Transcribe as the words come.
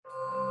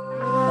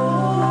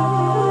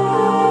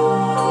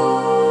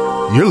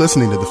You're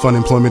listening to the Fun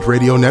Employment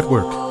Radio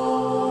Network. The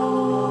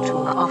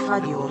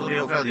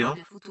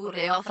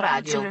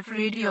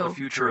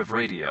future of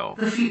radio.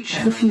 The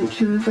future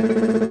of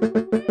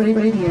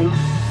radio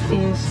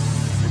is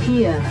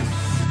here.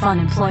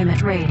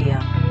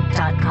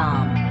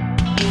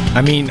 FunemploymentRadio.com.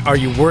 I mean, are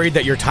you worried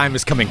that your time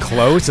is coming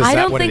close? Is I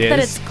that don't what think it is? that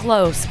it's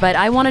close, but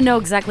I want to know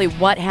exactly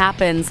what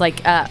happens.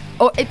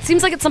 It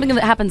seems like it's something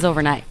that happens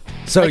overnight.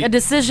 So a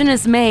decision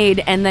is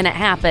made and then it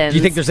happens. Do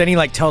you think there's any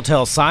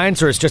telltale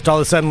signs, or it's just all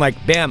of a sudden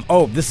bam,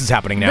 oh, this is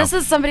happening now? This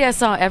is somebody I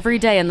saw every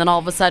day, and then all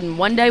of a sudden,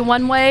 one day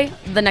one way,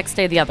 the next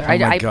day the other. Oh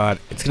my God,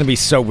 it's going to be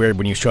so weird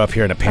when you show up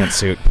here in a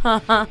pantsuit.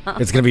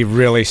 It's going to be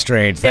really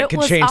strange. That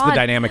could change the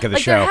dynamic of the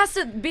show. There has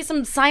to be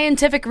some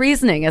scientific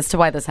reasoning as to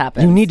why this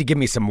happens. You need to give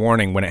me some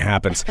warning when it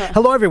happens.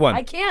 Hello, everyone.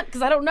 I can't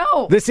because I don't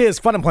know. This is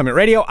Fun Employment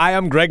Radio. I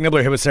am Greg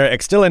Nibbler here with Sarah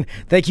X. Dillon.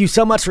 Thank you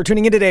so much for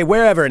tuning in today,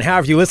 wherever and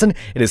however you listen.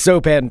 It is so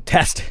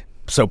fantastic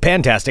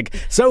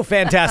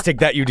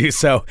that you do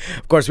so.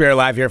 Of course, we are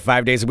live here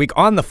 5 days a week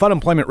on the Fun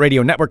Employment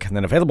Radio Network, and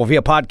then available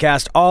via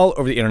podcast all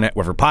over the internet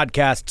wherever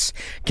podcasts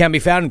can be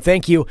found. And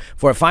thank you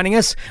for finding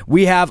us.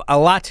 We have a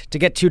lot to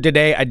get to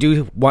today. I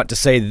do want to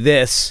say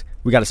this.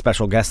 We got a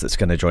special guest that's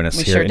going to join us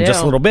here in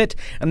just a little bit,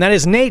 and that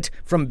is Nate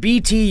from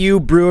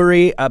BTU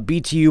Brewery,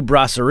 BTU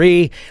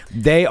Brasserie.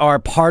 They are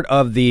part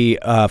of the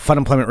Fun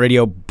Employment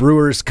Radio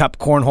Brewers Cup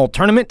Cornhole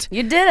Tournament.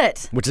 You did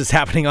it. Which is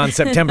happening on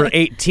September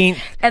 18th.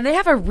 And they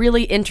have a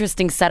really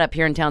interesting setup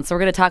here in town, so we're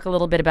going to talk a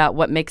little bit about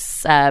what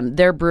makes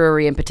their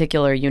brewery in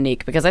particular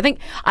unique, because I think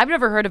I've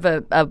never heard of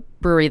a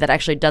brewery that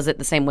actually does it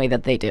the same way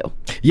that they do.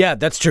 Yeah,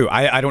 that's true.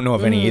 I don't know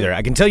of any either.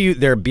 I can tell you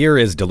their beer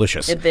is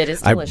delicious. It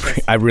is delicious.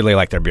 I really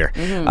like their beer.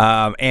 Mm-hmm.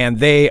 And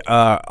they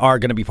are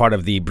going to be part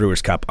of the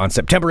Brewers Cup on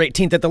September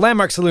 18th at the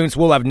Landmark Saloons.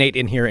 We'll have Nate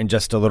in here in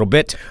just a little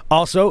bit.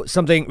 Also,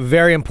 something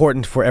very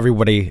important for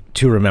everybody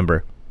to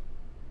remember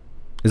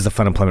is the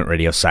Fun Employment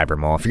Radio Cyber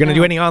Mall. If you're going to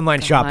do any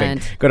online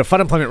shopping, go to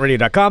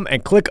funemploymentradio.com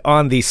and click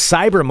on the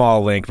Cyber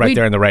Mall link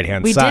there in the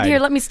right-hand side. We did hear,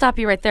 let me stop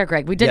you right there,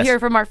 Greg. We did hear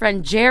from our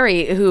friend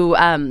Jerry, who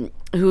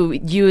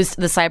used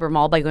the Cyber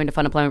Mall by going to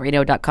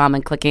funemploymentradio.com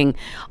and clicking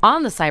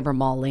on the Cyber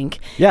Mall link.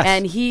 Yes.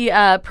 And he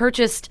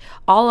purchased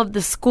all of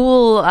the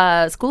school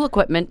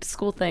equipment,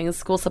 school things,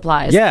 school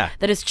supplies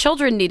that his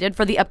children needed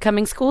for the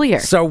upcoming school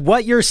year. So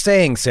what you're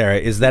saying, Sarah,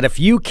 is that if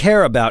you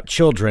care about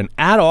children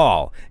at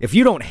all, if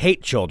you don't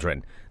hate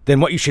children, then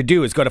what you should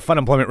do is go to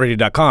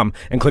funemploymentradio.com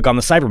and click on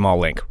the Cyber Mall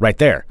link right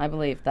there. I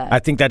believe that. I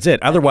think that's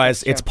it.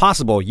 Otherwise, it's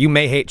possible you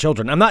may hate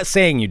children. I'm not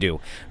saying you do,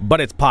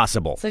 but it's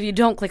possible. So if you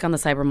don't click on the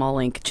Cyber Mall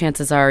link,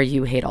 chances are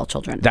you hate all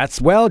children.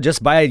 That's,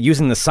 just by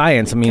using the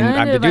science. I'm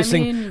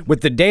deducing with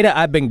the data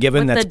I've been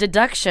given. With the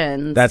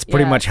deductions. That's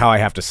pretty much how I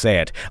have to say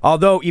it.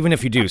 Although, even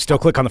if you do, still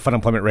click on the Fun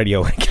Employment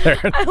Radio link there.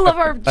 I love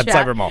our chat.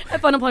 Cyber Mall.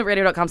 At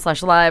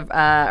funemploymentradio.com/live.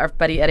 Our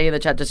buddy Eddie in the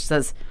chat just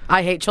says,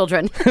 I hate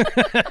children.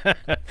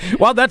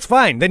 Well, that's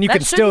fine. Then you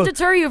can still... That shouldn't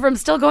deter you from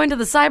still going to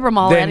the Cyber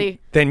Mall, Eddie.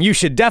 Then you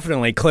should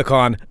definitely click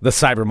on the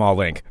Cyber Mall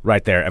link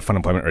right there at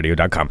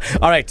funemploymentradio.com.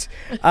 All right.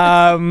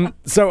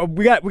 So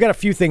we got a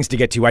few things to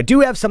get to. I do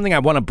have something I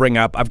want to bring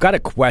up. I've got a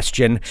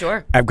question.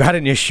 Sure. I've got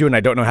an issue, and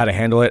I don't know how to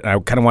handle it. And I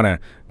kind of want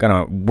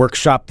to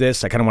workshop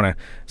this. I kind of want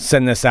to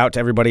send this out to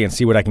everybody and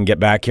see what I can get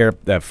back here,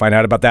 find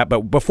out about that.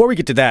 But before we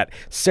get to that,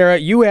 Sarah,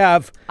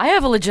 I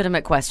have a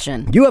legitimate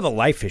question. You have a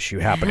life issue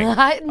happening.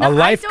 I don't have a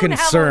life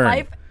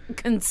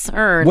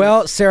concern.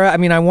 Well, Sarah,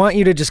 I want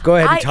you to just go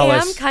ahead and tell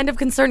us. I am kind of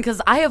concerned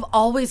because I have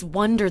always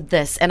wondered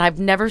this, and I've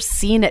never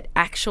seen it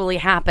actually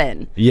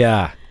happen.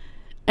 Yeah.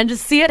 And to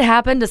see it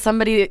happen to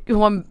somebody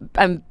who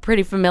I'm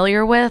pretty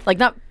familiar with,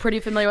 not pretty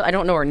familiar with, I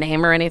don't know her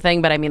name or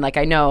anything, but I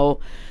know,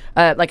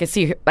 I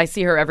see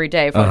her every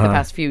day for the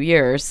past few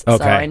years,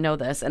 okay. So I know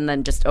this, and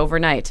then just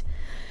overnight.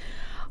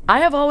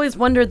 I have always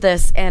wondered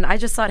this, and I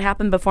just saw it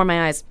happen before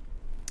my eyes.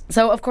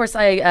 So, of course,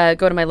 I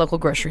go to my local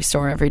grocery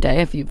store every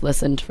day. If you've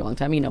listened for a long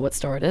time, you know what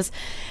store it is.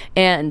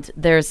 And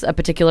there's a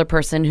particular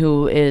person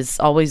who is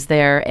always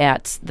there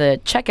at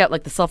the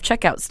checkout, the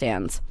self-checkout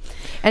stands.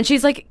 And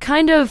she's I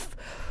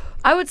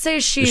would say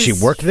she's... Does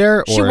she work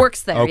there? She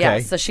works there, okay. Yeah.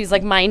 So she's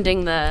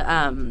minding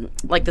the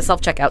the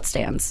self-checkout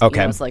stands.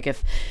 Okay. It's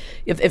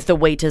if the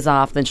weight is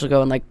off, then she'll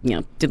go and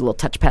do the little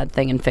touchpad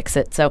thing and fix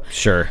it. So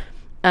sure.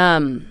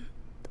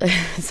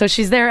 So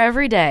she's there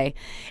every day,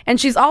 and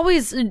she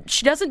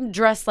doesn't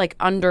dress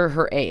under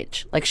her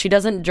age. She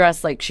doesn't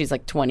dress like she's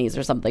 20s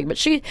or something, but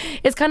she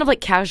is kind of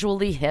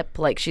casually hip.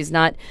 She's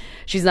not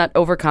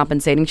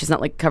overcompensating. She's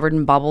not covered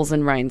in baubles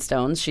and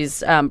rhinestones.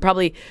 She's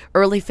probably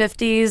early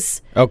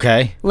 50s.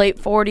 Okay.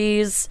 Late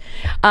 40s.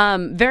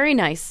 Very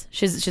nice.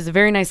 She's a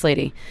very nice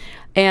lady.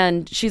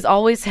 And she's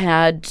always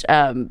had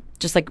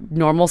just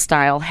normal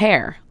style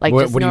hair.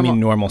 What do you mean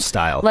normal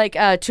style?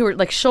 To her,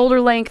 shoulder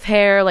length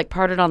hair,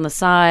 parted on the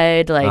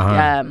side,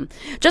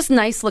 just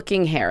nice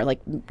looking hair, with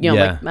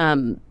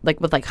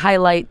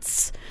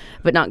highlights,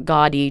 but not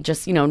gaudy,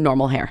 just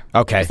normal hair.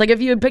 Okay. Just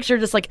if you would picture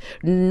just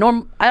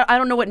normal, I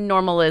don't know what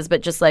normal is,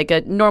 but just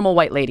a normal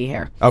white lady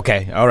hair.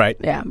 Okay, all right.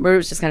 right. Yeah, where it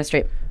was just kind of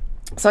straight.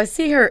 So I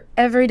see her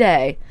every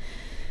day. And she's always had just like normal style hair, just nice looking hair, but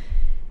not gaudy, just normal hair. Okay. Just like if you would picture just normal, I don't know what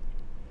normal is, but just normal white lady hair. Okay, all right. Yeah, where it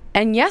was just kind of straight. So I see her every day.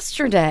 And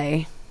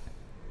yesterday,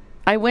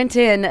 I went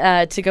in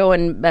to go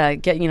and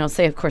get,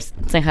 say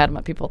hi to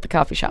my people at the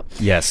coffee shop.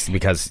 Yes,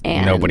 because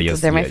nobody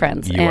is. They're my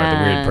friends. You are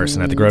the weird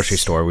person at the grocery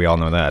store. We all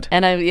know that.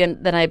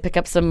 And then I pick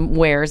up some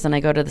wares and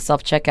I go to the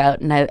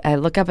self-checkout and I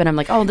look up and I'm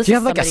like, oh, this is Do you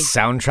have like a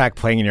soundtrack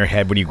playing in your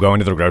head when you go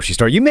into the grocery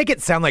store? You make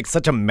it sound like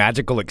such a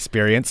magical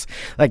experience.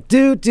 Like,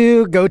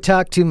 go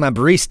talk to my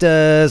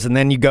baristas, and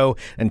then you go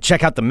and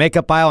check out the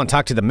makeup aisle and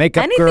talk to the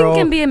makeup girl.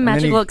 Anything can be a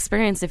magical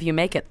experience if you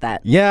make it that.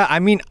 Yeah, I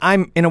mean,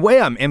 I'm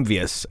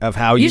envious of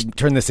how you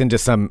turn this into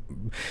some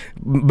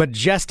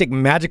majestic,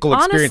 magical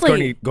experience.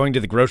 Honestly, going to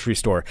the grocery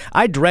store.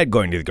 I dread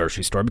going to the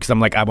grocery store because I'm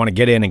like, I want to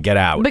get in and get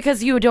out.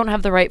 Because you don't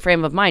have the right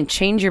frame of mind.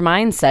 Change your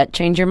mindset.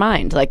 Change your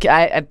mind. Like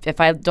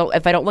if I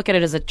don't look at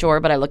it as a chore,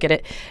 but I look at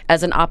it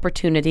as an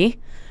opportunity.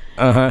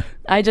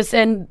 I just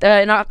an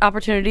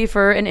opportunity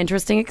for an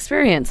interesting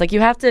experience. Like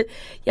you have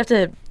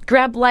to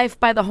grab life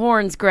by the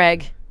horns,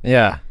 Greg.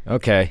 Yeah,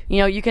 okay.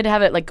 You could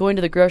have it like going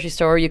to the grocery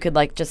store, or you could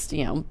like just,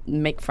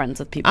 make friends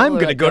with people. I'm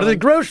going to go to the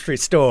grocery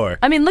store.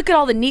 I mean, look at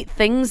all the neat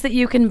things that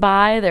you can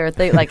buy. There are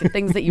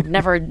things that you've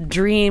never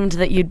dreamed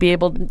that you'd be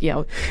able,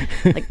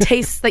 like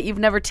tastes that you've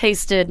never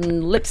tasted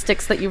and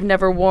lipsticks that you've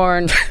never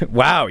worn.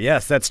 Wow,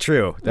 yes, that's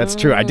true. That's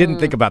true. I didn't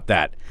think about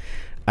that.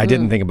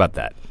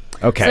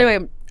 Okay. So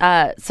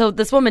anyway, so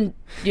this woman,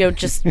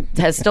 just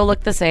has still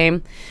looked the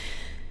same.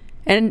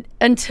 And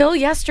until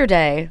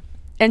yesterday...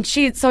 And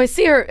so I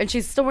see her, and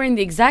she's still wearing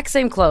the exact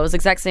same clothes,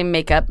 exact same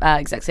makeup,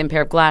 exact same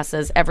pair of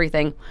glasses,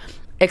 everything,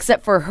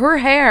 except for her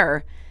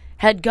hair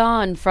had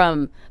gone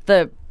from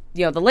the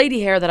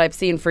lady hair that I've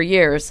seen for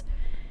years,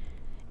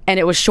 and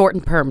it was short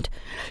and permed.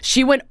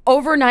 She went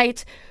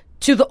overnight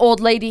to the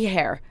old lady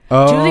hair,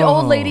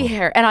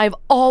 and I've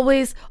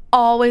always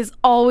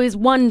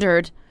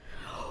wondered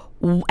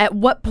at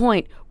what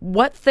point,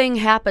 what thing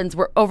happens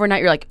where overnight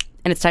you're like,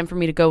 and it's time for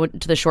me to go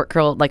to the short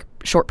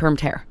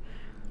permed hair.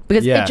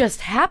 Because it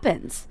just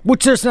happens.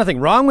 Which there's nothing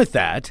wrong with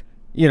that,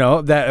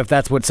 that if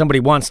that's what somebody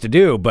wants to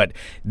do. But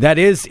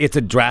it's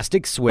a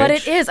drastic switch. But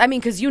it is. I mean,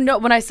 because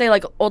when I say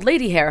like old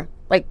lady hair,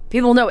 like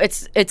people know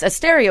it's a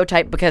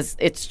stereotype because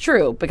it's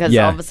true. Because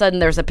all of a sudden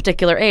there's a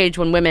particular age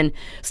when women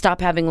stop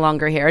having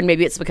longer hair. And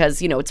maybe it's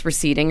because, it's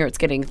receding or it's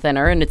getting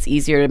thinner and it's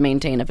easier to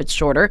maintain if it's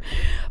shorter.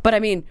 But I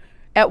mean...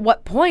 At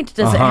what point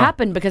does it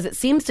happen? Because it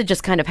seems to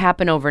just kind of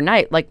happen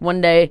overnight. Like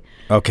one day,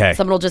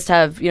 someone will just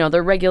have,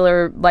 their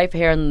regular life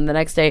hair, and the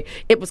next day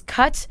it was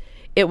cut,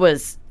 it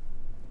was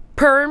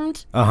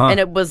permed, and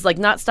it was like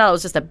not styled. It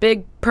was just a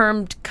big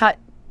permed cut.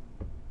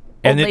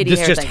 And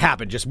this just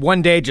happened, just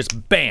one day,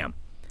 just bam.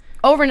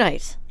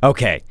 Overnight.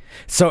 Okay.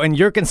 So, and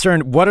you're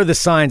concerned, what are the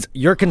signs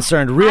you're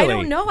concerned really? I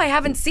don't know. I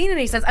haven't seen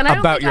any signs. And I don't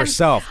about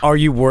yourself. Are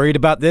you worried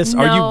about this?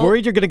 No. Are you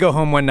worried you're going to go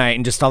home one night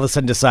and just all of a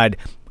sudden decide,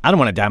 I don't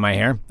want to dye my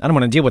hair. I don't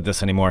want to deal with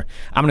this anymore.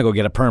 I'm going to go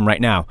get a perm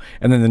right now.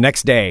 And then the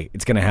next day,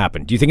 it's going to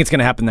happen. Do you think it's going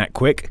to happen that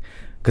quick?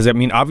 Because, I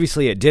mean,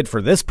 obviously it did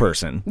for this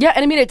person. Yeah,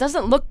 and I mean, it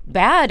doesn't look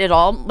bad at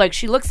all. Like,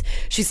 she's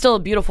still a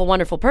beautiful,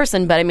 wonderful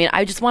person. But, I mean,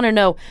 I just want to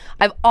know.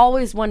 I've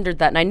always wondered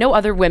that. And I know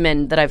other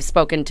women that I've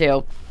spoken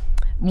to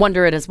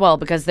wonder it as well,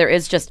 because there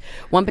is just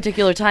one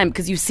particular time,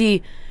 because you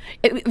see,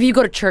 if you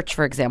go to church,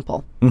 for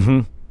example,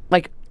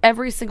 like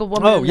every single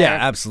woman in there,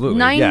 absolutely.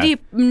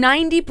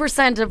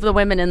 90% of the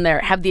women in there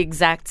have the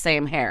exact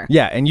same hair.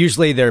 Yeah, and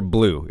usually they're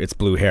blue. It's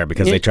blue hair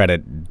because they try to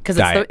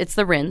dye it. It's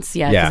the rinse,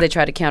 because they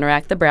try to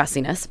counteract the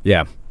brassiness.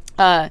 Yeah.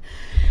 But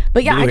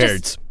yeah,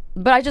 Blue-hairds.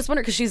 I just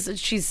wonder, because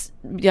she's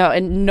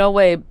in no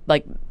way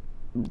like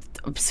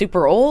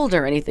super old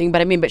or anything,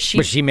 but I mean, but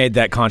she made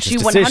that conscious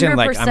decision.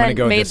 Like, I'm going to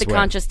go made this the way.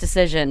 conscious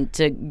decision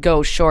to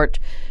go short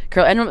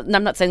curl. And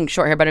I'm not saying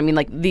short hair, but I mean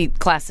like the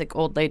classic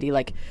old lady,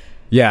 like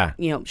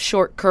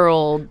short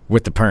curled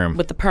with the perm.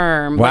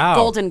 Wow, like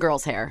Golden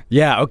Girls hair.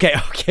 Yeah, okay.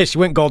 She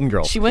went Golden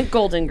Girls.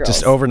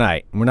 Just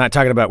overnight. We're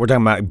talking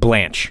about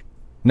Blanche.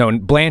 No,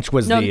 Blanche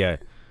was the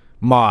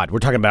Maud. We're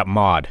talking about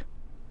Maud.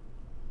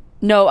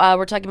 No,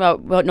 we're talking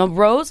about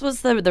Rose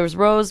was there was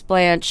Rose,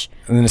 Blanche,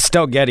 and then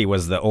Estelle Getty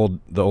was the old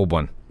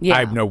one.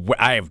 Yeah,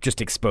 I have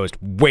just exposed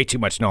way too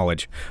much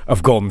knowledge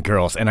of Golden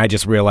Girls, and I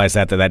just realized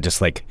that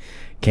just like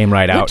came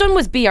right out. Which one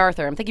was B.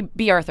 Arthur? I'm thinking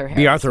B. Arthur hair.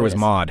 B. Arthur was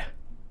Maud.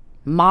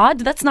 Maud?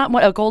 That's not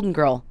a Golden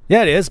Girl.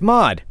 Yeah, it is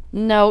Maud.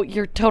 No,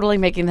 you're totally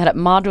making that up.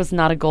 Maud was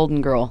not a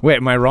Golden Girl. Wait,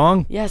 am I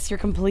wrong? Yes, you're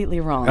completely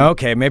wrong.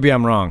 Okay, maybe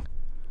I'm wrong.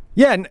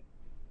 Yeah.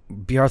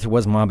 B. Arthur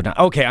was Maud, but not...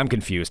 Okay, I'm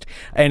confused.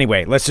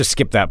 Anyway, let's just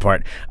skip that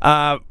part.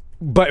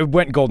 But it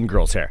went Golden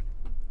Girls hair.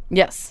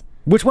 Yes.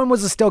 Which one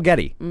was Estelle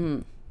Getty?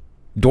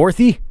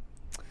 Dorothy?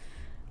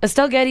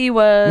 Estelle Getty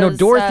was... No,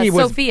 Dorothy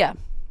was... Sophia.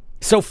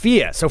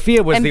 Sophia was the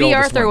oldest one. And B.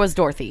 Arthur was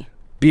Dorothy.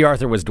 B.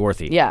 Arthur was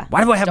Dorothy. Yeah.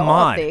 Why do I have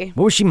Maud?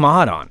 What was she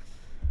Maud on?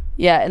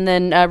 Yeah, and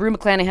then Rue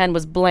McClanahan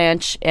was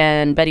Blanche,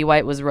 and Betty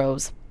White was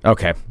Rose.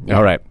 Okay,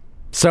 all right.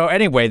 So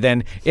anyway,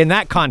 then, in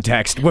that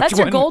context... That's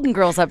your Golden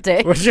Girls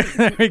update.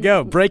 There we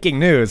go, breaking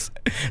news.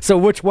 So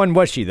which one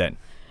was she then?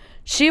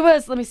 She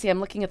was, let me see, I'm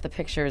looking at the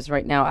pictures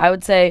right now. I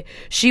would say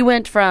she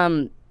went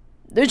from...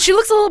 She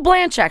looks a little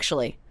Blanche,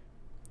 actually.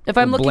 If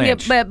I'm looking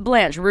at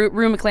Blanche, Rue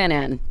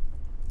McClanahan.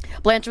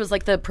 Blanche was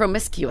like the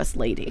promiscuous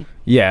lady.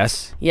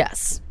 Yes.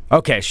 Yes.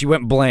 Okay, she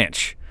went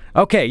Blanche.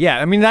 Okay, yeah.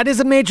 I mean, that is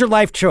a major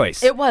life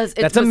choice. It was.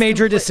 That's a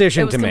major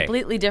decision to make. It was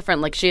completely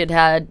different. Like she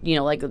had,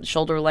 like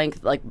shoulder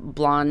length, like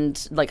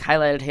blonde, like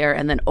highlighted hair,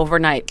 and then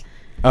overnight.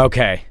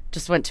 Okay.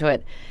 Just went to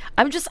it.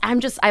 I'm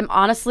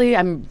honestly,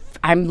 I'm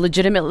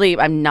legitimately,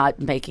 I'm not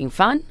making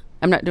fun.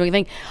 I'm not doing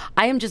anything.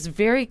 I am just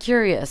very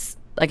curious.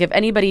 Like if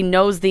anybody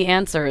knows the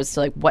answers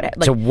to what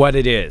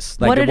it is.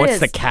 Like what's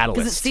the catalyst?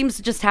 Because it seems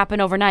to just happen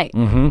overnight.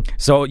 Mm-hmm.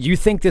 So you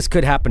think this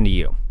could happen to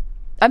you?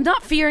 I'm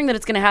not fearing that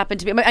it's going to happen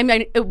to me. I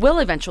mean, it will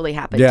eventually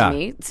happen to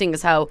me, seeing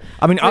as how.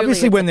 I mean,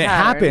 obviously, when it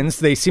happens,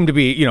 they seem to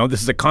be.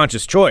 This is a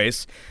conscious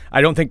choice.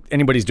 I don't think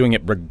anybody's doing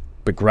it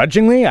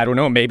begrudgingly. I don't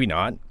know. Maybe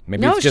not.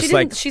 Maybe it's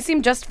just she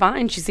seemed just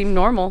fine. She seemed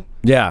normal.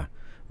 Yeah.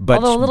 But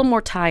although a little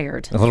more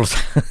tired.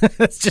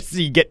 It's just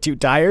you get too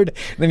tired,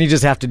 then you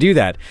just have to do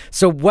that.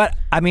 So what?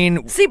 I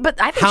mean, see, but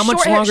I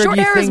think short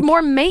hair is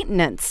more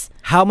maintenance.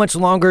 How much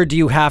longer do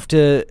you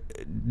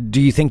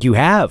think you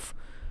have?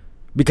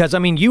 Because I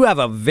mean, you have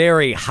a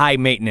very high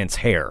maintenance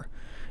hair.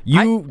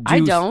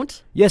 I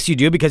don't. Yes, you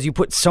do, because you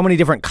put so many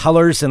different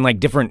colors and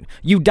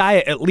you dye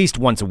it at least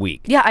once a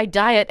week. Yeah, I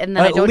dye it and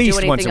then I don't do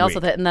anything else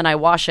with it, and then I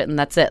wash it and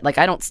that's it. Like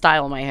I don't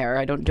style my hair.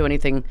 I don't do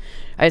anything.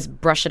 I just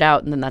brush it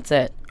out and then that's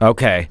it.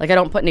 Okay. Like I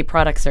don't put any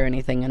products or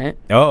anything in it.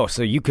 Oh,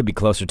 so you could be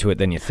closer to it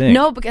than you think.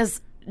 No,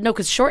 because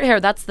short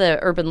hair, that's the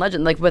urban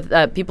legend. Like with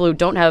people who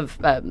don't have,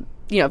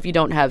 if you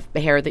don't have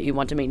hair that you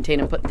want to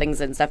maintain and put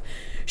things in and stuff,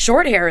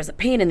 short hair is a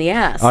pain in the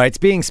ass. All right, it's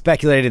being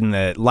speculated in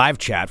the live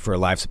chat for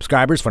live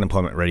subscribers,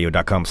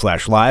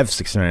 funemploymentradio.com/live,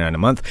 $6.99 a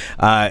month.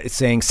 It's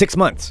saying 6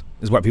 months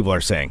is what people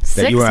are saying.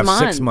 That you have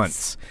 6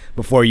 months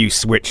before you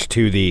switch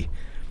to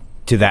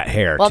that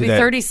hair. Well, I'll be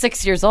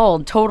 36 years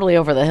old, totally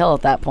over the hill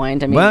at that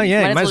point. I mean, might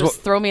as well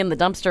just throw me in the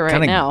dumpster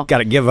right now. Got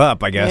to give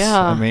up, I guess. Yeah.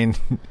 I mean,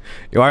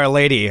 you are a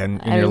lady in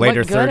your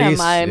later 30s. What good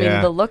am I? I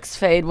mean, the looks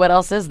fade. What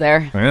else is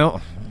there?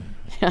 Well,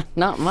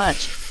 not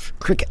much.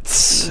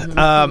 Crickets.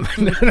 No,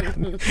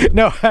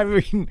 I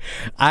mean,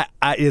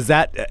 is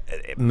that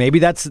maybe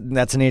that's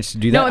an age to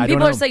do that? No, and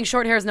people are saying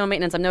short hair is no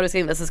maintenance. I'm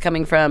noticing this is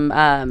coming from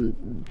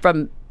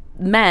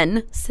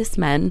men, cis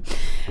men.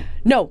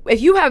 No, if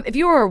you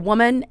are a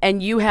woman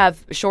and you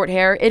have short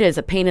hair, it is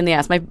a pain in the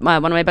ass. One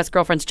of my best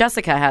girlfriends,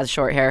 Jessica, has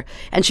short hair,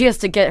 and she has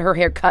to get her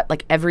hair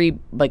cut every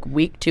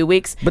week, 2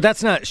 weeks. But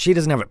she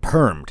doesn't have it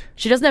permed.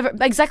 She doesn't have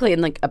it, exactly,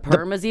 and a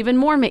perm is even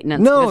more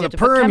maintenance. No, the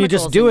perm, you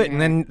just do it,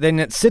 and then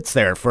it sits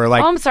there for Oh,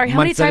 I'm sorry. How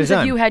many times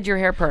have you had your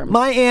hair permed?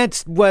 My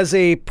aunt was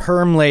a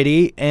perm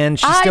lady, and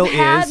she still is.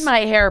 I've had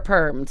my hair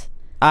permed.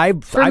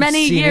 For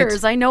many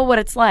years, I know what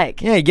it's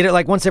like. Yeah, you get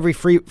it once every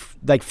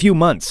few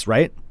months,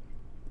 right?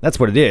 That's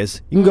what it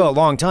is. You can go a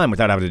long time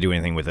without having to do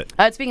anything with it.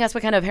 It's being asked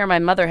what kind of hair my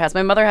mother has.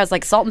 My mother has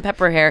salt and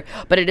pepper hair,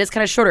 but it is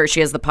kind of shorter.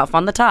 She has the puff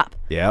on the top.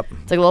 Yep.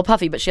 It's a little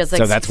puffy, but she has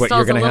so that's what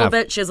you're going to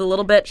have. She has a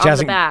little bit on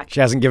the back. She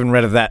hasn't given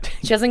rid of that.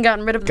 She hasn't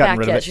gotten rid of the back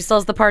yet. She still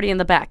has the party in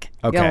the back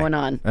going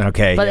on.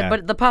 Okay.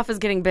 But the puff is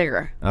getting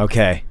bigger.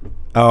 Okay.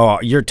 Oh,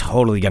 you're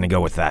totally going to go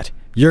with that.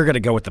 You're going to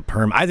go with the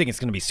perm. I think it's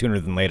going to be sooner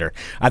than later.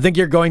 I think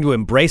you're going to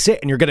embrace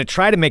it, and you're going to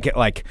try to make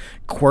it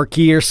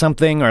quirky or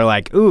something, or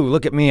ooh,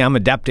 look at me, I'm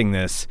adapting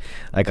this.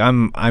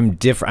 I'm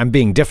different. I'm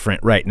being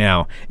different right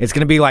now. It's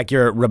going to be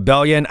your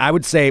rebellion. I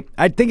would say,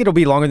 I think it'll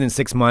be longer than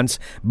 6 months,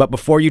 but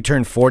before you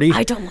turn 40.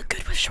 I don't look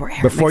good with short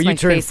hair. Before you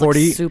turn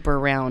 40, super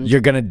round.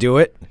 You're going to do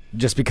it.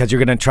 Just because you're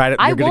going to try to,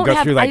 you're going to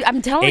go through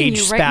I'm telling age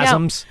you right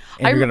spasms,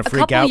 now, and you're going to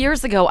freak out. A couple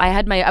years ago,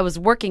 I was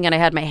working and I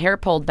had my hair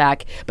pulled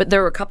back, but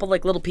there were a couple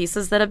little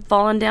pieces that had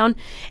fallen down,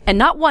 and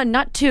not one,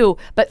 not two,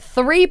 but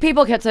 3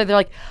 people kept saying, they're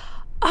like,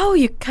 "Oh,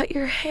 you cut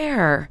your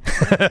hair."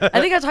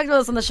 I think I talked about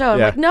this on the show. I'm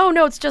like,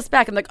 no, it's just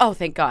back. I'm like, oh,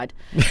 thank God.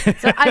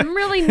 So I'm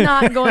really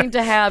not going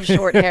to have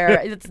short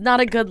hair. It's not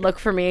a good look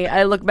for me.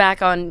 I look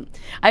back on,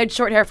 I had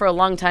short hair for a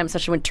long time,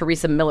 especially when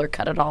Teresa Miller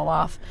cut it all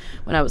off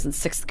when I was in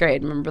 6th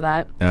grade. Remember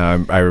that?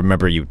 I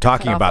remember you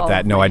talking about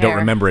that. No, I don't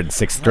remember it in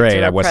 6th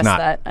grade. I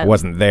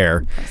wasn't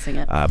there.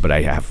 But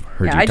I have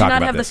heard you talk about this. I do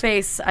not have the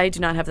face. I do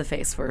not have the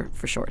face for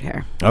short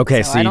hair.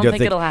 Okay, so I don't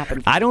think it'll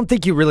happen. I don't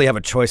think you really have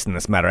a choice in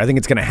this matter. I think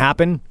it's going to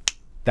happen.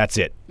 That's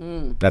it.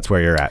 That's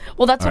where you're at.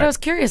 Well, that's what I was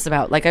curious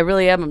about. I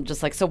really am. I'm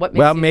just so what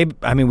makes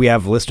maybe, we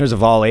have listeners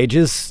of all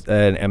ages,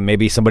 and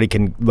maybe somebody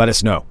can let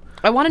us know.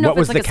 I want to know if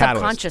it's a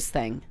catalyst? subconscious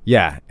thing.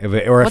 Yeah. If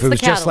it was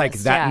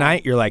just that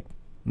night, you're like,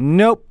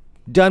 nope,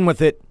 done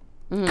with it.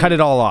 Cut it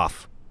all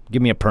off.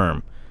 Give me a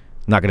perm.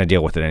 Not going to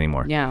deal with it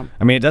anymore. Yeah.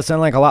 I mean, it does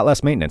sound like a lot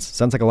less maintenance.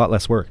 Sounds like a lot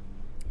less work.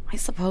 I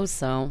suppose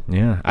so.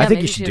 Yeah, I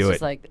think you should do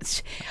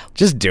it.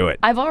 Just do it.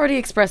 I've already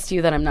expressed to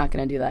you that I'm not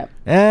going to do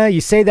that. You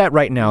say that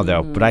right now,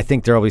 though, but I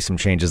think there will be some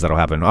changes that'll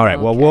happen. All right,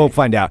 well, we'll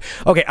find out.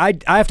 Okay, I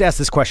have to ask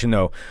this question,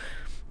 though,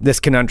 this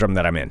conundrum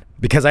that I'm in,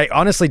 because I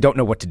honestly don't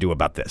know what to do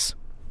about this.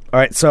 All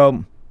right,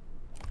 so,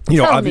 we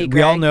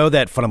all know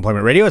that Fun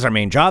Employment Radio is our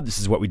main job. This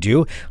is what we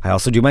do. I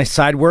also do my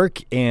side work,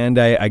 and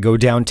I go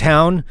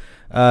downtown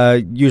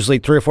usually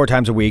 3 or 4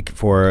 times a week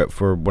for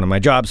one of my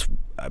jobs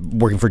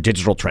working for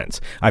Digital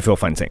Trends. I feel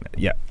fine saying that.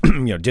 Yeah.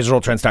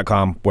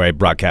 digitaltrends.com, where I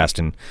broadcast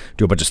and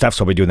do a bunch of stuff,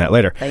 so I'll be doing that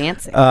later.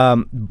 Fancy.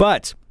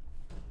 But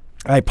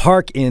I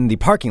park in the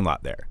parking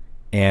lot there.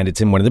 And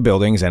it's in one of the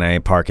buildings, and I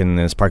park in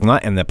this parking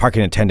lot. And the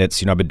parking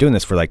attendants, I've been doing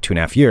this for like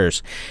 2.5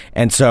 years.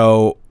 And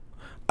so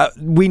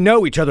we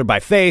know each other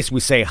by face. We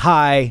say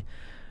hi,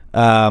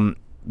 and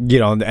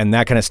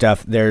that kind of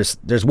stuff. There's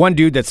one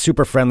dude that's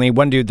super friendly,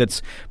 one dude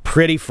that's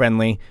pretty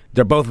friendly.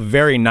 They're both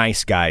very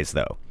nice guys,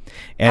 though.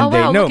 And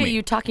they know look me. At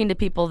you talking to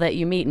people that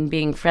you meet and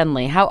being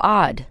friendly. How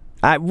odd.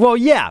 Well,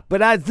 yeah, but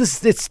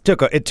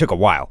it took a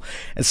while.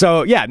 And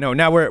so, yeah, no,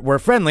 now we're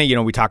friendly.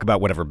 We talk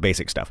about whatever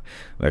basic stuff.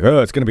 Like,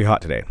 oh, it's going to be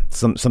hot today.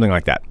 Something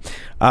like that.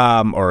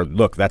 Or,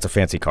 look, that's a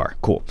fancy car.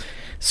 Cool.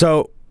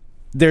 So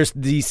there's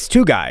these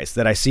two guys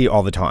that I see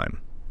all the time.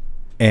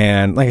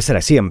 And like I said, I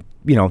see them,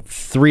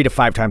 3 to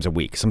 5 times a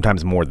week,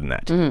 sometimes more than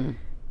that. Mm.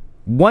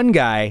 One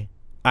guy,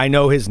 I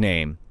know his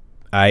name.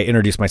 I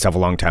introduced myself a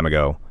long time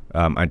ago.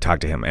 I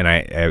talked to him, and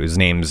his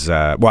name's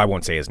I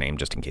won't say his name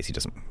just in case he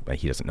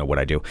doesn't know what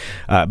I do.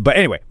 But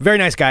anyway, very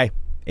nice guy,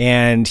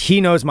 and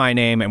he knows my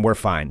name, and we're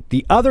fine.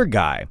 The other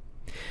guy,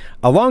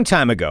 a long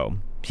time ago,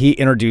 he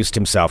introduced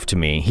himself to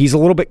me. He's a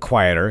little bit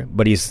quieter,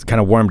 but he's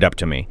kind of warmed up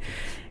to me,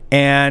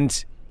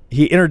 and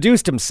he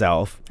introduced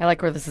himself. I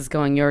like where this is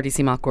going. You already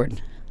seem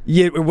awkward.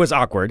 Yeah, it was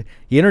awkward.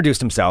 He introduced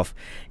himself,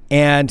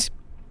 and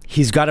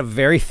he's got a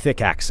very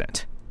thick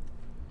accent,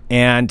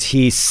 and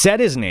he said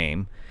his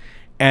name.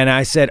 And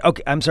I said,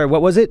 okay, I'm sorry,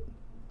 what was it?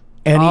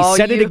 And he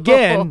said it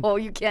again. Oh,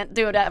 you can't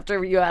do it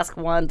after you ask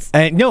once.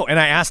 And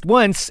I asked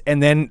once,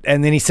 and then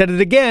he said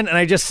it again, and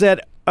I just said,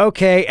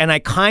 okay, and I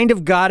kind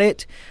of got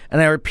it,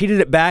 and I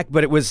repeated it back,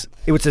 but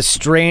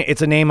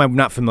it's a name I'm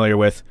not familiar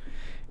with.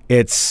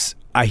 It's,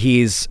 I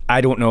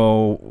don't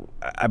know,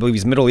 I believe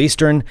he's Middle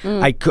Eastern.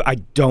 I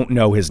don't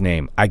know his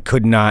name. I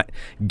could not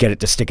get it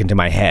to stick into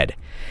my head.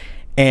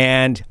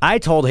 And I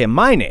told him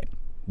my name,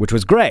 which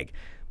was Greg.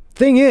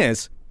 Thing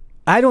is,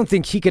 I don't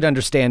think he could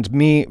understand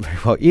me very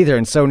well either.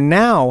 And so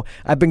now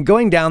I've been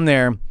going down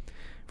there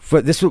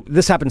for this.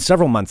 This happened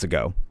several months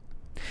ago.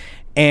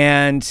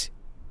 And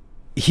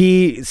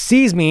he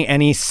sees me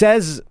and he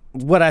says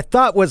what I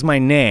thought was my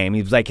name.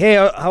 He was like, hey,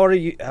 how are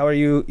you? How are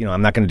you?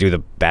 I'm not going to do the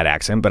bad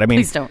accent, but I mean,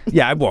 please don't.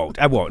 Yeah, I won't.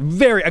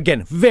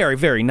 Very,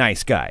 very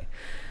nice guy.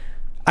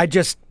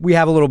 We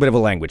have a little bit of a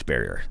language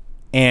barrier.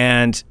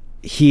 And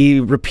he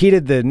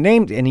repeated the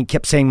name, and he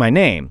kept saying my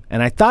name.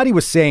 And I thought he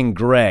was saying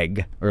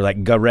Greg, or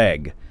like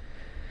Gareg.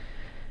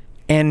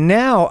 And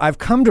now I've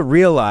come to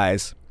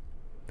realize,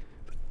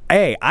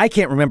 hey, I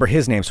can't remember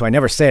his name, so I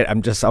never say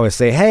it. Always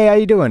say, hey, how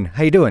you doing?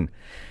 How you doing?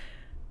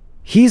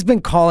 He's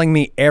been calling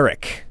me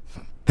Eric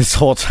this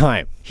whole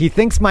time. He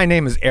thinks my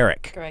name is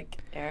Eric. Greg.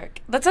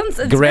 Eric. That sounds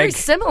very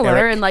similar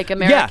Eric. in like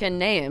American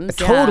names.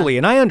 Totally.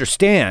 And I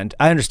understand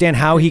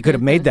how he could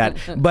have made that.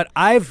 But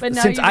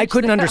since I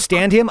couldn't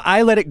understand him,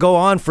 I let it go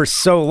on for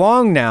so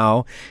long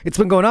now. It's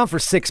been going on for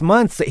 6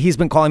 months that he's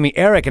been calling me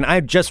Eric. And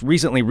I just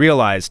recently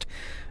realized,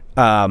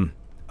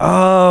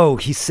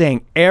 he's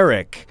saying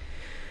Eric.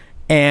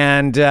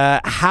 And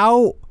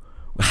how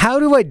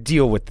do I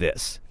deal with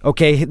this?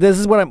 Okay, this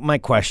is what my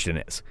question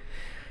is.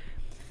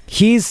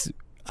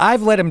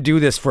 I've let him do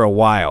this for a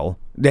while.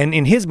 Then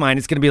in his mind,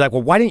 it's going to be like,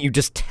 well, why didn't you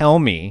just tell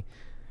me,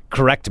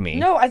 correct me?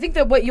 No, I think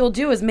that what you'll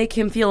do is make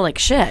him feel like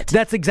shit.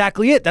 That's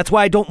exactly it. That's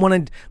why I don't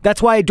want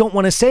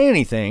to say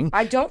anything.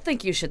 I don't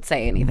think you should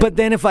say anything. But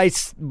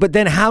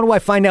then how do I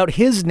find out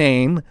his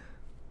name?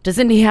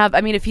 Doesn't he have?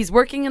 I mean, if he's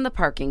working in the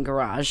parking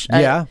garage,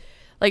 yeah.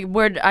 Like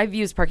where I've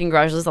used parking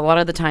garages, a lot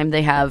of the time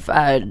they have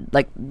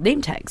like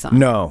name tags on.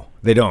 No,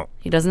 they don't.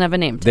 He doesn't have a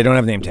name tag. They don't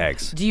have name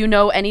tags. Do you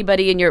know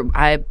anybody in your...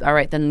 all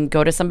right, then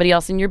go to somebody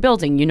else in your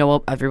building. You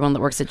know everyone that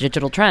works at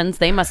Digital Trends.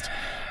 They must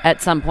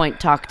at some point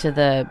talk to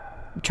the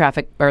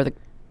traffic or the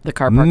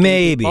car parking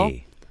people.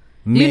 Maybe.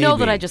 You know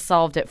that I just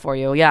solved it for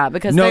you. Yeah,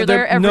 because they're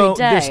there every day.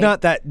 There's not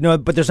that... No,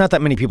 but there's not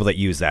that many people that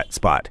use that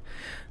spot.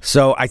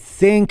 So I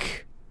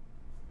think...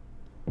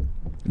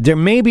 there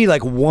may be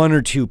like 1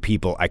 or 2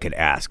 people I could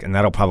ask, and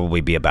that'll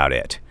probably be about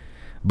it.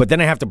 But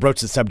then I have to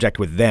broach the subject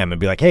with them and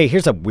be like, hey,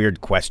 here's a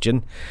weird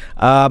question.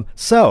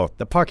 So,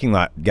 the parking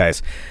lot,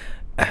 guys.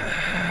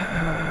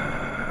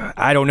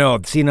 I don't know.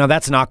 See, now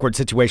that's an awkward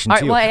situation,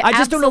 too. Well, I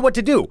just don't know what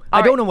to do.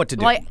 I don't know what to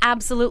do. Well, I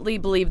absolutely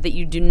believe that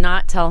you do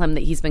not tell him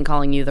that he's been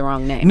calling you the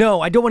wrong name.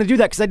 No, I don't want to do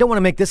that because I don't want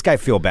to make this guy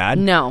feel bad.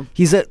 No.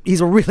 He's a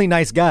really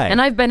nice guy.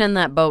 And I've been in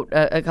that boat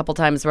a couple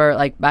times where,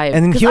 like,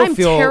 I'm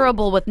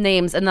terrible with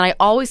names, and then I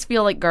always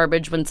feel like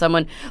garbage when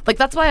someone... Like,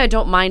 that's why I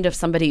don't mind if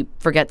somebody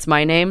forgets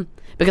my name,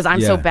 because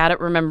I'm so bad at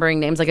remembering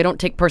names. Like, I don't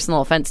take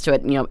personal offense to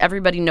it.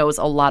 Everybody knows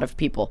a lot of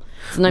people.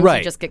 Sometimes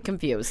you just get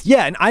confused.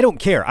 Yeah, and I don't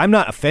care. I'm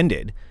not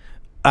offended.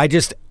 I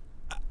just,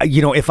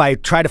 if I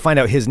try to find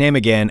out his name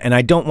again, and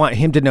I don't want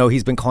him to know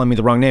he's been calling me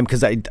the wrong name,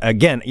 because I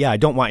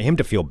don't want him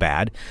to feel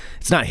bad.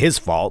 It's not his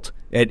fault.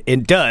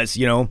 It does,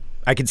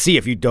 I can see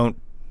if you don't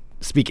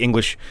speak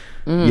English,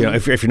 you know,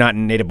 if you're not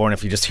native born,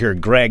 if you just hear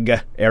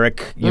Greg,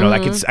 Eric, you know, I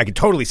could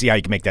totally see how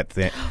you can make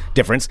that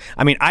difference.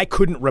 I mean, I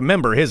couldn't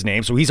remember his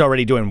name, so he's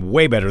already doing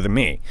way better than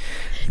me.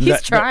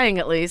 He's trying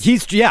at least. He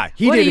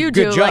what did do you a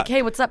good do? job. Like,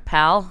 hey, what's up,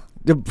 pal?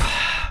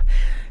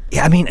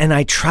 Yeah, I mean, and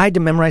I tried to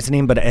memorize the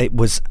name, but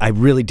I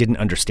really didn't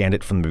understand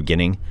it from the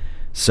beginning.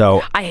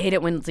 So I hate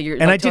it when you're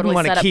and like, I didn't totally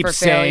want to set up keep for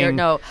failure. saying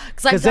No,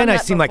 because then I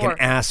seem like an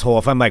asshole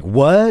if I'm like,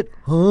 what?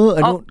 Huh? I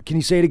don't. Can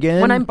you say it again?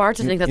 When I'm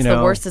bartending, that's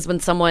the worst. Is when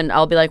someone,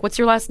 I'll be like, "What's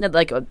your last name?"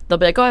 Like they'll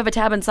be like, "Oh, I have a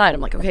tab inside."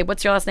 I'm like, "Okay,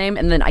 what's your last name?"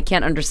 And then I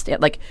can't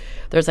understand. Like,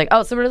 there's like,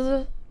 "Oh,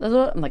 so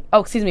I'm like, oh,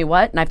 excuse me,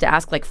 what?" And I have to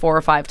ask like 4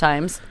 or 5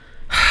 times.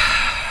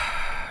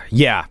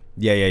 Yeah.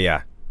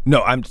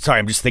 No, I'm sorry.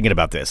 I'm just thinking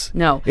about this.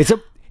 No,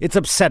 it's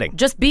upsetting.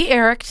 Just be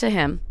Eric to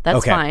him.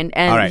 That's fine,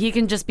 and right. he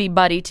can just be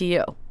Buddy to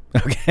you.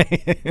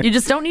 Okay. You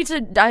just don't need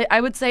to. I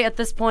would say at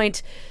this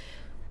point,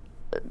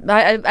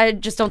 I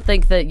just don't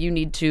think that you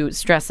need to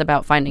stress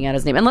about finding out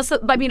his name. Unless,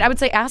 I mean, I would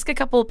say ask a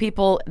couple of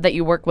people that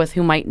you work with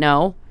who might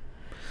know.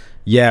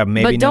 Yeah,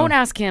 maybe. But don't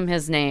ask him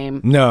his name.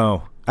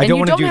 No, I don't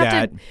want to do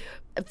that.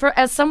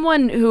 As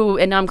someone who,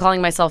 and now I'm calling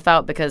myself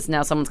out because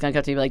now someone's going to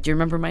come to me like, "Do you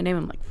remember my name?"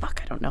 I'm like,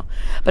 "Fuck, I don't know."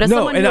 But as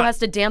someone who has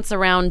to dance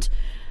around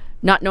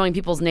not knowing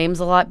people's names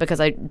a lot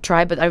because I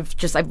try, but I've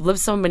lived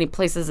so many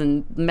places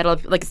and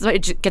like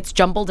it gets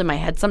jumbled in my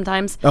head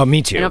sometimes. Oh,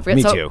 me too.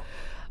 Me too.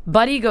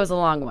 Buddy goes a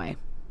long way,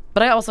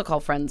 but I also call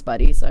friends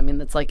buddy. So I mean,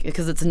 that's like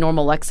because it's a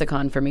normal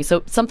lexicon for me.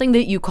 So something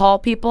that you call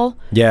people,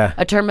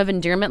 a term of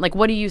endearment. Like,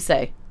 what do you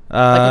say?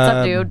 Like, what's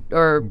up, dude?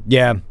 Or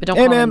but don't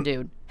call him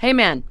dude. Hey,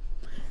 man.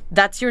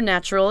 That's your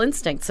natural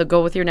instinct. So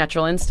go with your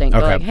natural instinct.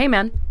 Okay. Go like, hey,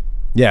 man.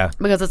 Yeah.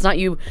 Because it's not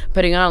you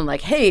putting on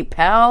like, hey,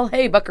 pal,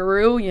 hey,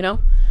 buckaroo, you know.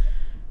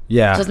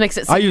 Yeah, just makes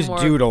it seem I use more,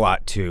 dude a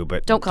lot too,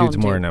 but don't call dude's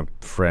him more dude. than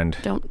a friend.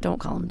 Don't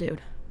call him dude.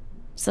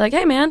 It's like,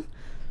 hey man,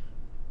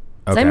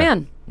 okay. Say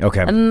man.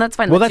 Okay, and that's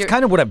fine. Well, that's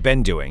kind of what I've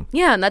been doing.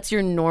 Yeah, and that's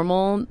your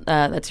normal.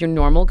 That's your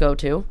normal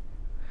go-to.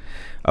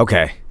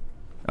 Okay,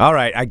 all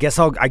right. I guess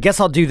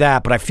I'll do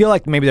that. But I feel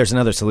like maybe there's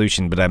another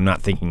solution, but I'm not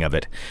thinking of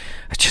it.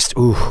 I just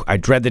I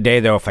dread the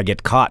day though if I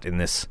get caught in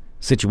this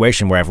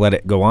situation where I've let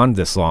it go on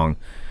this long,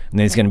 and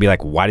then he's gonna be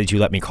like, "Why did you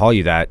let me call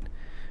you that?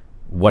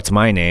 What's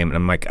my name?" And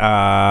I'm like,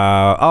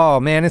 oh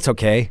man, it's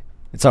okay.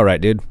 It's all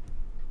right, dude.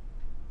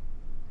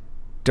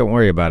 Don't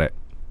worry about it.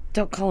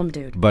 Don't call him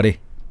dude. Buddy.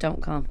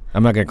 Don't call him.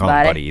 I'm not going to call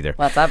him buddy either.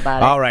 What's up,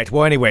 buddy? All right.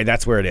 Well, anyway,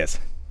 that's where it is.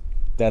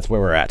 That's where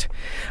we're at.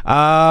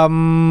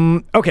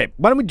 Okay.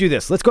 Why don't we do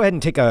this? Let's go ahead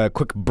and take a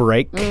quick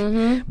break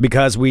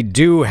because we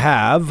do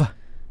have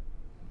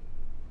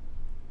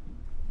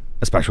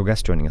a special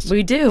guest joining us.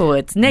 We do.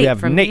 It's Nate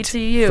from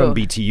BTU. From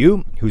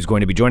BTU, who's going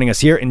to be joining us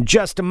here in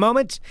just a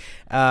moment,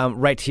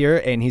 right here.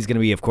 And he's going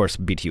to be, of course,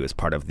 BTU is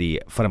part of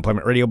the Fun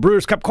Employment Radio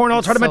Brewers Cup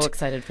Cornhole Tournament. So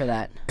excited for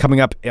that. Coming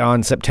up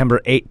on September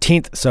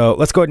 18th. So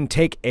let's go ahead and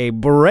take a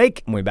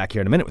break. And we'll be back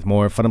here in a minute with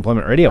more Fun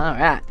Employment Radio. All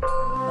right.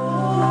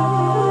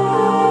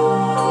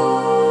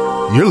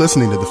 You're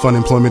listening to the Fun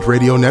Employment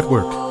Radio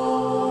Network.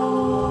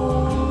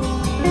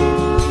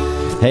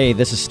 Hey,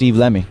 this is Steve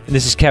Lemmy.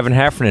 This is Kevin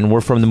Heffernan.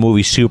 We're from the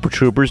movie Super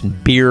Troopers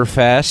and Beer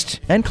Fest.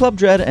 And Club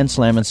Dread and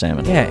Slam and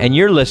Salmon. Yeah, and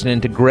you're listening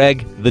to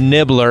Greg the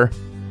Nibbler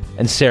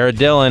and Sarah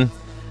Dillon.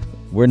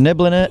 We're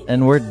nibbling it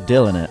and we're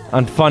dilling it.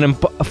 On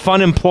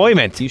Fun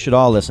Employment. You should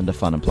all listen to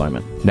Fun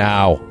Employment.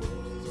 Now.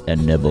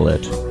 And nibble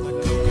it.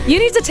 You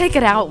need to take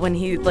it out when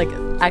he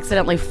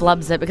accidentally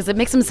flubs it because it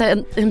makes him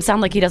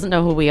sound like he doesn't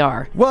know who we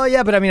are. Well,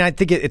 yeah, but I mean, I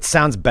think it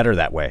sounds better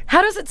that way.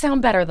 How does it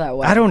sound better that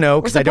way? I don't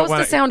know because I don't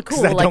want to sound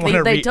cool.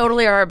 Like they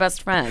totally are our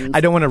best friends. I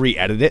don't want to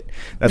re-edit it.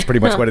 That's pretty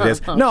much what it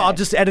is. Okay. No, I'll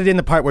just edit in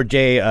the part where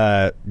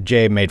Jay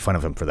made fun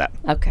of him for that.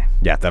 Okay.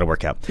 Yeah, that'll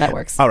work out. That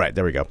works. All right,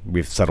 there we go.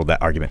 We've settled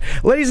that argument.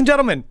 Ladies and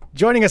gentlemen,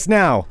 joining us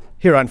now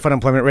here on Fun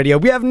Employment Radio,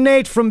 we have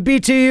Nate from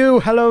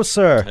BTU. Hello,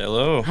 sir.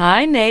 Hello.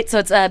 Hi, Nate. So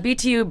it's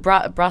BTU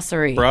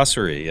Brasserie.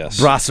 Brasserie, yes.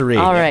 Brasserie.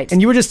 All right.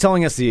 And you were just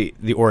telling us the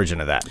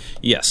origin of that.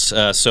 Yes.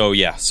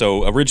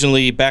 So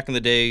originally, back in the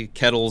day,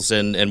 kettles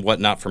and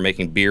whatnot for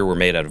making beer were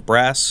made out of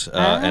brass,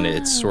 and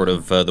it's sort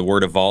of the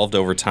word evolved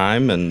over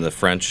time, and the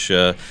French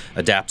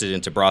adapted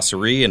into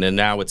brasserie, and then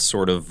now it's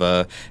sort of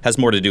has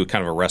more to do with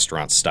kind of a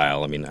restaurant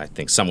style. I mean, I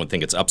think some would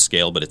think it's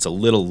upscale, but it's a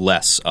little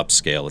less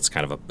upscale. It's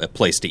kind of a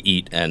place to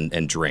eat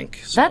and drink.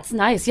 So. That's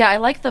nice. Yeah, I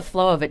like the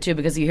flow of it, too,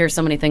 because you hear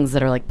so many things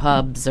that are like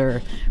pubs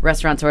or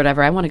restaurants or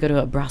whatever. I want to go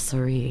to a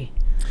brasserie.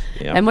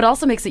 Yeah. And what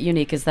also makes it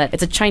unique is that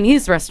it's a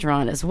Chinese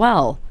restaurant as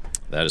well.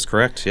 That is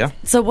correct, yeah.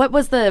 So what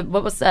was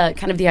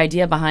kind of the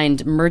idea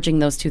behind merging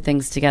those two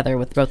things together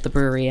with both the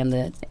brewery and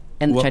the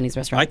Chinese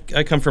restaurant?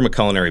 I come from a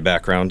culinary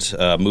background,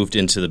 moved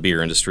into the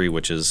beer industry,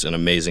 which is an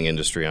amazing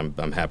industry.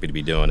 I'm happy to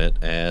be doing it,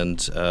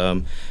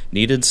 and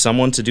needed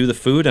someone to do the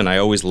food, and I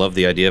always loved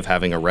the idea of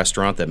having a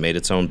restaurant that made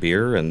its own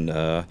beer, and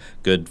a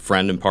good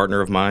friend and partner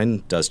of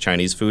mine does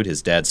Chinese food.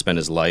 His dad spent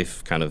his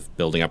life kind of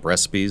building up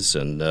recipes,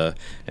 and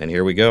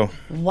here we go.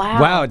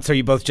 Wow. And so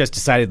you both just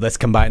decided, let's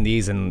combine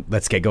these and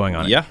let's get going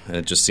on it. Yeah, and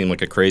it just seemed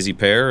like a crazy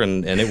pair,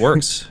 and it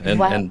works.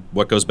 And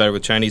what goes better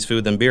with Chinese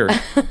food than beer?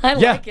 I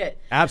like it.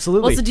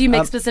 Absolutely. Well, so do you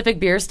make specific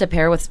beers to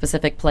pair with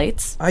specific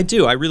plates? I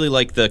do. I really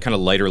like the kind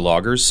of lighter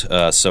lagers.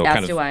 So As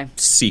kind do I. of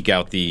seek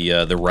out the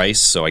rice.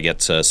 So I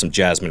get some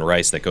jasmine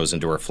rice that goes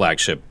into our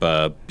flagship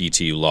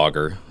BTU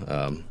lager.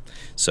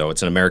 So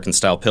it's an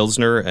American-style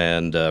Pilsner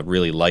and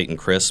really light and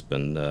crisp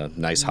and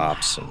nice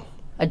hops. And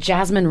A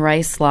jasmine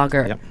rice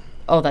lager. Yep.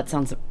 Oh, that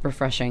sounds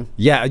refreshing.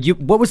 Yeah,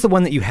 what was the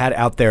one that you had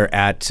out there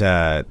at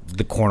the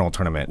cornhole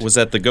tournament? was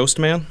that the Ghost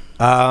Man?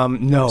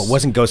 No, it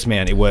wasn't Ghost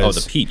Man. It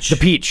was the Peach. The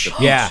Peach.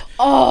 Yeah,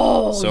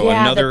 Oh, So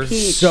yeah, another- the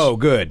peach. so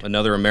good.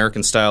 Another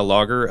American-style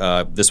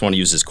lager. This one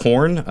uses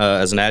corn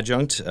as an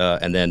adjunct,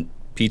 and then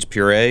peach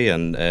puree,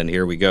 and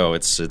here we go.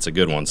 It's a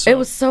good one. So. It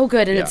was so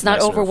good, and Yeah, it's not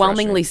nice and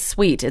overwhelmingly refreshing.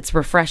 sweet. It's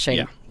refreshing.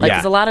 Yeah. Like, Yeah.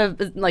 there's a lot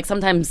of, like,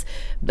 sometimes,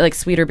 like,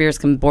 sweeter beers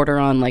can border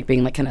on, like,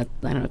 being, like, kind of,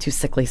 I don't know, too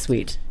sickly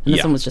sweet. And this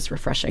Yeah. one was just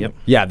refreshing. Yep.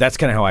 Yeah, that's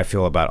kind of how I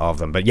feel about all of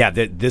them. But yeah,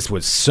 this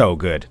was so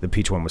good. The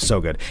peach one was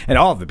so good, and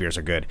all of the beers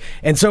are good.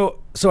 And so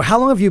how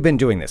long have you been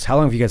doing this? How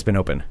long have you guys been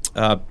open?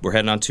 We're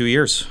heading on 2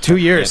 years. 2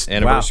 years.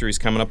 Anniversary's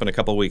coming up in a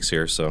couple of weeks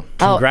here. So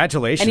Oh,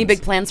 Congratulations. Any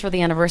big plans for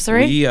the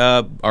anniversary? we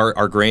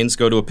our grains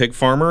go to a pig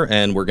farmer,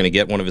 and we're going to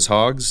get one of his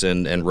hogs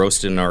and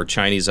roast it in our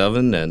Chinese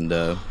oven, and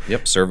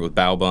serve it with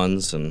bao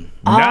buns, and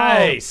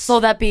Nice. So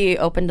that be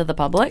open to the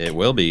public? it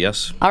will be,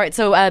 yes. All right,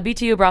 so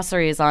BTU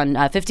Brasserie is on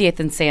 58th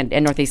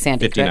and Northeast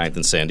Sandy, 59th correct?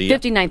 and Sandy.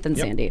 Yep. 59th and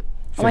Sandy.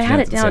 Oh, I had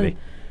 59th it and down. Sandy.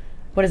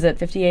 What is it,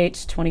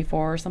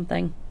 5824 or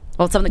something?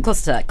 Well, something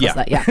close to that. Close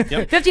Yeah. to that, yeah.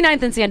 Yep.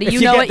 59th and Sandy. If You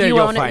you know get it. there, You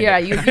you'll own it. find Yeah,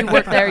 it. you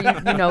work there.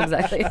 You know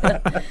exactly.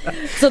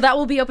 So that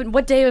will be open.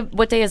 What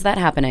day is that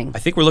happening? I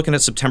think we're looking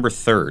at September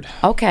 3rd,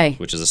 Okay.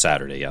 which is a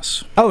Saturday,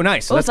 yes. Oh,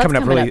 nice. So Oh, that's so that's coming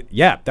up coming really. up.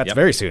 Yeah, that's Yep.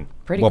 very soon.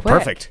 Pretty well, quick.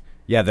 perfect.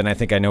 Yeah, then I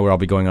think I know where I'll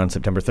be going on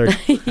September 3rd.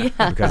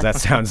 Because that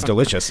sounds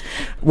delicious.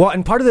 Well,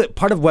 and part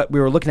of what we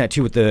were looking at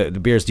too with the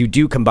beers, you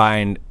do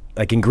combine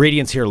like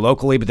ingredients here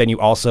locally, but then you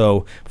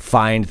also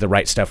find the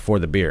right stuff for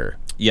the beer.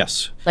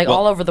 Yes. Like Well,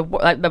 all over the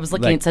world. I was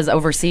looking, like- it says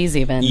overseas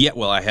even. Yeah,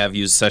 well, I have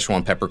used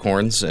Szechuan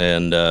peppercorns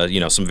and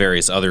some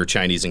various other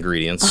Chinese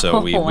ingredients.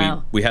 So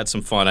wow. we had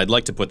some fun. I'd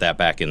like to put that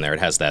back in there. It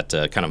has that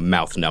kind of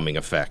mouth numbing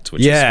effect,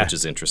 which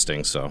is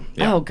interesting. So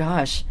yeah. Oh,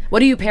 gosh. What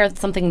do you pair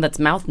something that's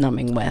mouth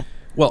numbing with?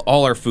 Well,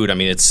 all our food. I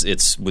mean,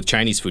 it's with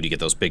Chinese food, you get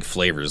those big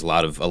flavors. A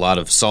lot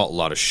of salt, a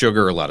lot of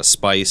sugar, a lot of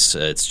spice.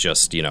 It's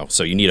just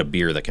so you need a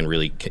beer that can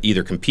really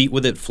either compete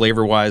with it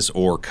flavor wise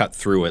or cut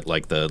through it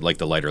like the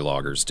lighter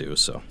lagers do.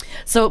 So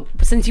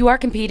Since you are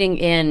competing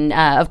in,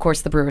 of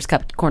course, the Brewers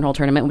Cup Cornhole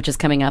Tournament, which is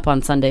coming up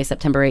on Sunday,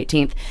 September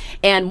 18th,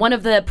 and one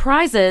of the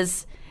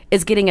prizes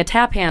is getting a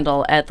tap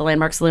handle at the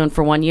Landmark Saloon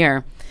for 1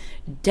 year.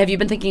 Have you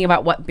been thinking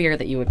about what beer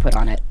that you would put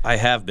on it? I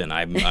have been.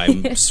 I'm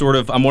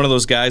I'm one of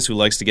those guys who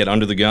likes to get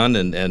under the gun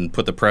and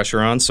put the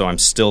pressure on. So I'm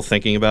still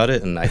thinking about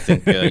it, and I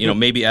think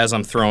maybe as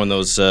I'm throwing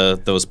those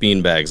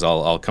bean bags,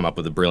 I'll come up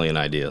with a brilliant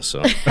idea.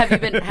 So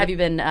Have you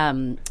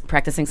been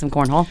practicing some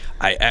cornhole?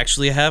 I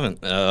actually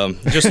haven't.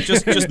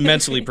 Just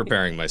mentally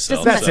preparing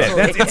myself. That's so.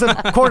 it.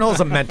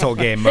 Cornhole's a mental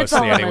game mostly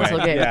all a anyway. mental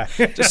game. Yeah.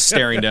 Just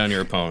staring down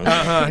your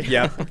opponent.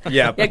 Yeah.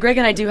 Yeah, Greg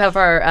and I do have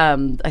our.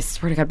 I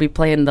swear to God, we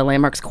play in the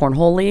Landmarks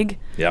Cornhole League.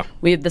 Yeah.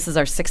 This is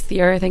our 6th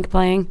year, I think,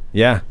 playing.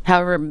 Yeah.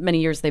 However many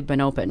years they've been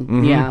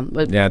open. Yeah,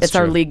 but Yeah, it's it's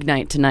our true. league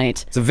night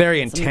tonight. It's a very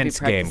So I'm gonna be intense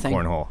game, practicing.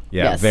 cornhole.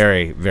 Yeah, Yes.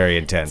 very, very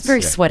intense. It's very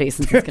Yeah. sweaty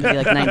since it's going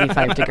to be like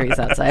 95 degrees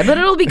outside, but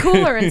it'll be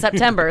cooler in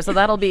September, so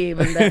that'll be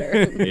even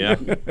better. Yeah.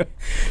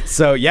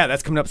 So yeah,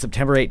 that's coming up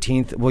September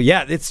 18th. Well,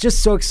 yeah, it's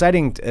just so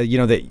exciting,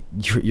 that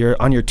you're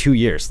on your 2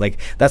 years. Like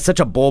that's such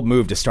a bold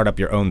move to start up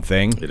your own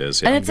thing. It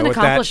is. Yeah. And it's an Go with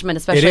that. accomplishment,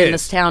 It especially in is.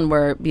 this town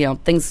where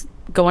things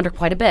go under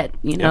quite a bit,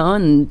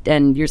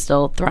 and you're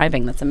still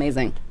thriving. That's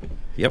amazing.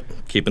 Yep.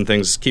 Keeping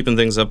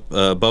things up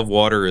above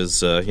water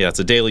is it's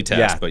a daily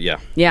task. Yeah. But yeah.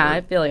 Yeah,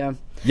 I feel you.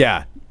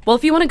 Yeah. Well,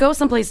 if you want to go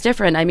someplace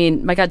different, I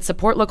mean, my God,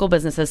 support local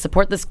businesses,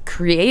 support this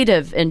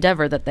creative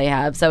endeavor that they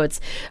have. So it's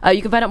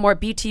you can find out more at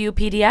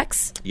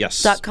BTUPdx.com.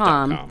 Yes.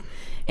 .com.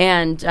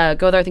 And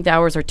go there. I think the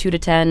hours are 2 to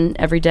 10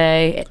 every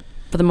day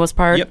for the most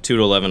part. Yep. 2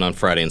 to 11 on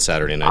Friday and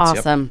Saturday nights. Yep.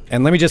 Awesome.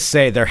 And let me just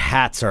say, their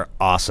hats are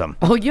awesome.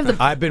 Oh, you have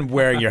the. I've been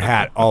wearing your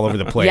hat all over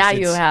the place. Yeah,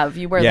 you have.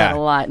 You wear that a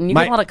lot. And you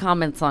get a lot of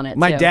comments on it,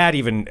 My too. dad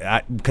even,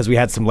 because we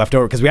had some left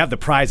over, because we have the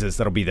prizes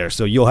that'll be there,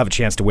 so you'll have a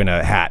chance to win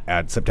a hat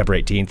at September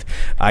 18th.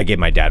 I gave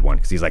my dad one,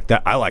 because he's like,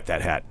 I like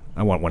that hat.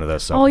 I want one of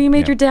those. So, Oh, you made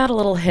yeah. your dad a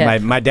little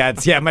hip. My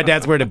dad's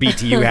wearing a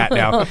BTU hat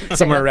now,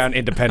 somewhere around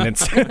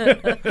Independence.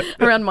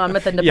 Around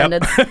Monmouth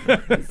Independence.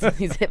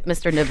 He's hip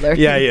Mr. Nibbler.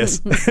 Yeah, he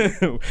is.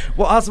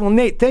 Well, awesome. Well,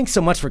 Nate, thanks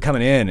so much for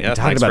coming in and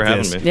talking thanks about for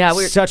having this. me. Yeah,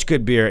 such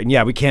good beer, and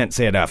yeah, we can't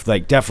say enough.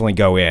 Like, definitely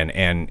go in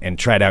and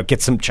try it out.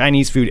 Get some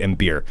Chinese food and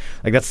beer.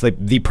 Like, that's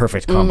the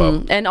perfect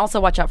combo. And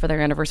also watch out for their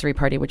anniversary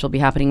party, which will be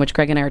happening, which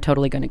Greg and I are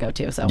totally going to go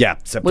to. So Yeah, we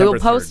September will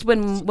post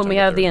 3rd. when we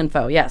have the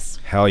info. Yes.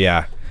 Hell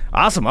yeah.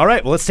 Awesome. All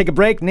right. Well, let's take a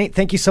break. Nate,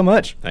 thank you so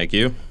much. Thank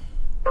you.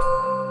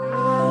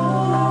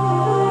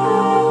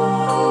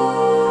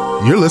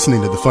 You're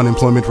listening to the Fun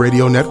Employment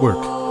Radio Network.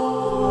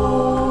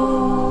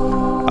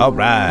 All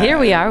right. Here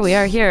we are. We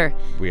are here.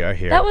 We are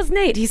here. That was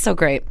Nate. He's so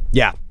great.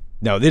 Yeah.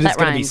 No, there's That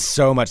going to be rhymed.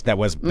 so much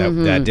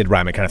that did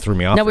rhyme. It kind of threw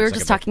me off. No, for we a were second,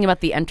 just but- talking about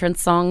the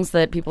entrance songs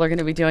that people are going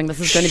to be doing. This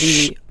is going to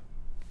be...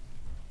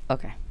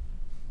 Okay.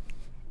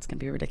 It's going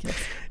to be ridiculous.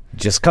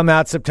 Just come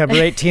out September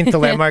 18th to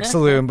Landmark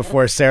Saloon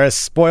before Sarah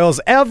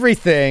spoils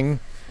everything.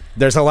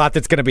 There's a lot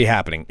that's going to be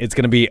happening. It's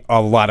going to be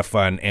a lot of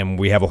fun, and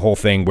we have a whole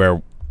thing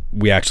where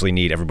we actually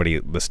need everybody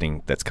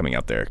listening that's coming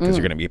out there because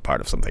you're going to be a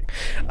part of something.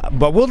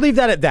 But we'll leave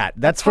that at that.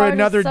 That's for Part of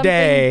another something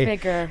day.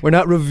 bigger. We're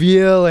not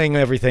revealing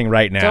everything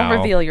right now. Don't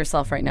reveal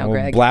yourself right now, Old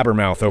Greg.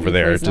 blabbermouth over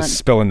there, Please just not-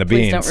 spilling the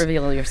beans. Please don't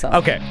reveal yourself.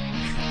 Okay.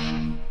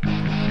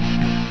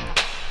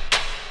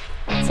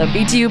 So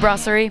BTU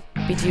Brasserie,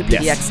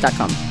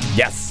 BTUPdx.com.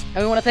 Yes,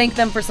 And we want to thank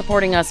them for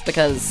supporting us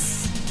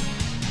because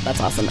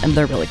that's awesome. And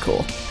they're really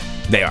cool.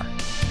 they are.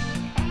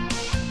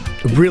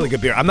 Really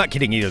good beer. I'm not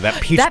kidding either.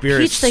 That peach That beer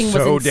peach is thing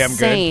so was damn good.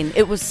 insane.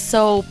 It was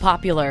so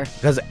popular.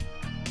 Because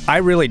I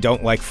really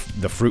don't like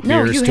the fruit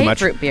No, beers you too hate much.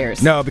 fruit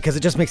beers. No, because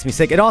it just makes me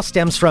sick. It all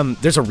stems from,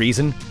 there's a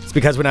reason. It's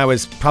because when I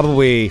was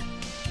probably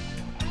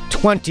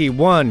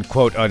 21,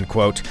 quote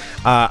unquote,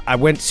 I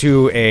went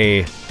to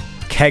a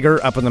kegger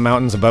up in the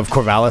mountains above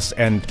Corvallis,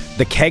 and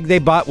the keg they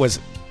bought was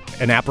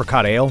an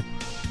apricot ale.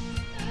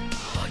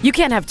 You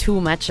can't have too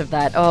much of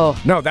that. Oh,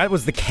 No, that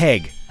was the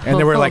keg. And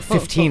there were like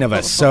 15 of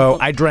us. So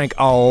I drank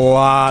a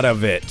lot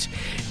of it.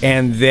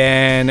 And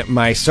then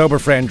my sober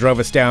friend drove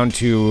us down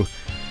to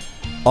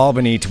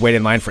Albany to wait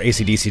in line for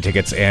AC/DC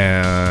tickets.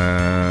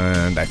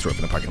 And I threw up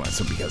in the parking lot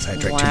because I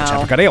drank too much Wow.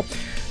 apricot ale.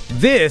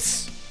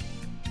 This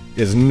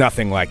is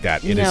nothing like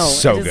that. It is no,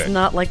 so it is good.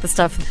 not like the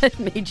stuff that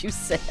made you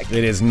sick.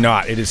 It is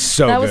not. It is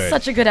so That good. was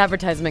such a good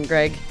advertisement,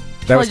 Greg.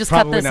 That Probably was just cut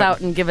probably this not- out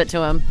and give it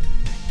to him.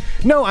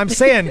 No, I'm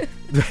saying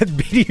that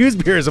BTU's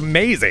beer is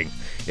amazing.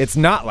 It's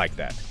not like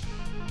that.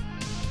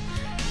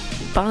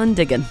 Bond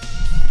digging.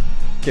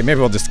 Okay, maybe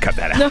we'll just cut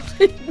that out.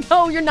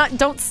 No, you're not.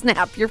 Don't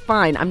snap. You're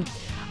fine.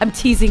 I'm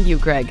teasing you,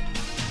 Greg.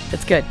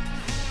 It's good.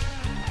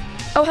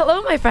 Oh,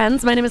 hello, my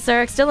friends. My name is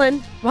Sarah X.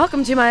 Dillon.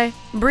 Welcome to my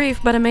brief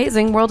but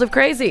amazing world of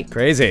crazy.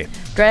 Crazy.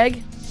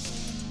 Greg,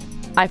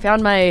 I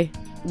found my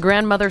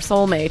grandmother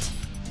soulmate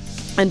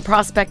in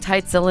Prospect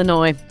Heights,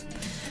 Illinois.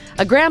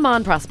 A grandma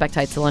in Prospect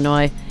Heights,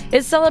 Illinois,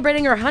 is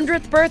celebrating her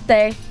 100th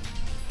birthday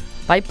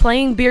by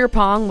playing beer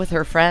pong with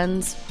her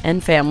friends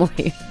and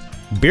family.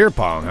 Beer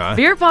pong, huh?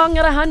 Beer pong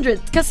at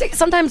 100. Because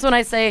sometimes when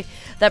I say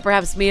that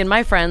perhaps me and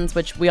my friends,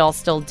 which we all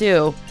still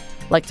do,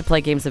 like to play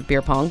games of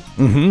beer pong,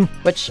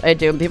 which I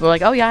do, and people are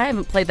like, oh yeah, I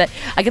haven't played that.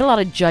 I get a lot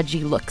of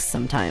judgy looks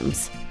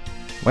sometimes.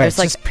 Well, It's it's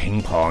like- just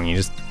ping pong. You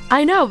just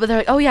I know, but they're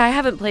like, oh yeah, I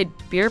haven't played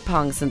beer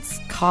pong since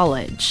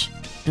college.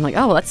 I'm like,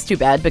 oh, well, that's too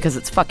bad because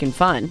it's fucking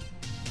fun.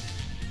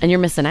 And you're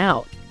missing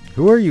out.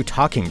 Who are you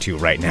talking to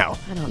right now?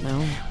 I don't know.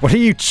 What are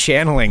you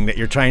channeling that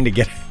you're trying to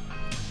get?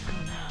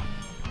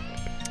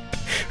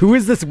 Who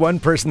is this one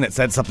person that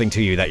said something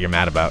to you that you're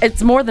mad about?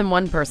 It's more than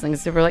one person.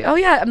 Because they're like, oh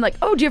yeah. I'm like,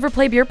 oh, do you ever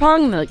play beer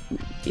pong? And they're like,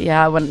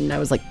 yeah, when I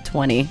was like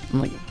 20. I'm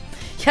like,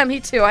 yeah, me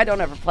too. I don't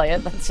ever play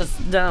it. That's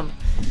just dumb.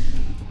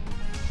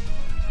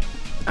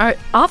 All right,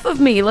 off of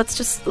me.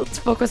 Let's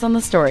focus on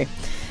the story.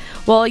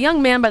 Well, a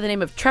young man by the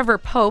name of Trevor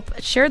Pope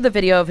shared the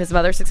video of his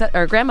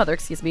grandmother,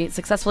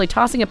 successfully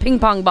tossing a ping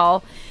pong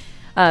ball,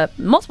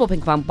 multiple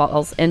ping pong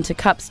balls into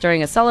cups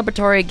during a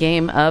celebratory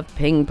game of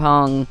ping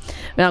pong.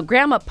 Now,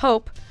 Grandma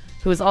Pope,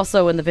 who is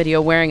also in the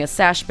video wearing a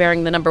sash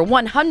bearing the number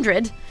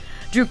 100,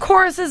 drew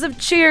choruses of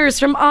cheers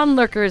from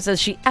onlookers as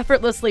she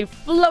effortlessly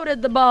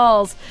floated the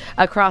balls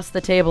across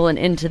the table and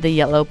into the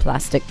yellow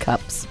plastic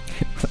cups.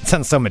 That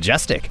sounds so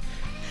majestic.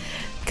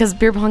 Because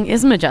beer pong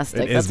is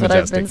majestic. It is That's what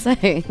I've been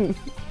saying.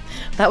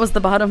 That was the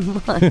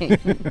bottom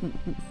line.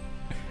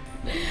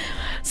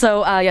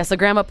 So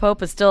Grandma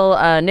Pope is still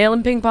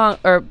nailing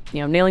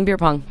beer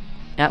pong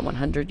at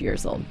 100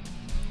 years old.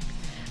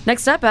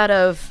 Next up, out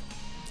of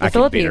the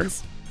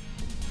Philippines.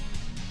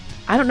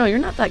 I don't know. You're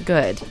not that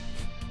good.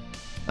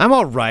 I'm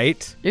all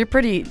right.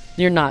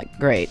 You're not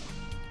great.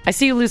 I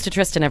see you lose to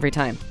Tristan every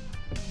time.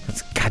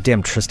 That's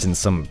goddamn Tristan,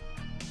 some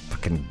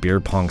fucking beer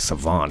pong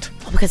savant.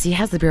 Well, because he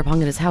has the beer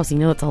pong at his house. You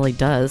know that's all he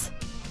does.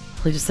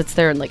 He just sits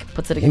there and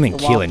puts it Him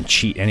against and the wall. Keelan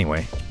cheat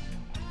anyway.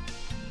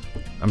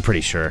 I'm pretty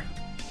sure.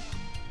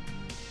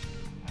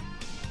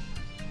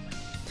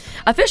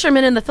 A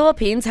fisherman in the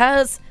Philippines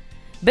has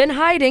been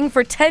hiding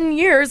for 10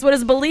 years what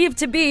is believed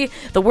to be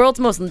the world's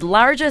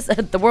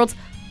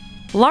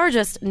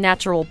largest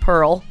natural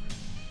pearl,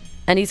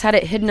 and he's had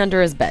it hidden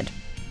under his bed.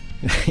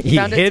 He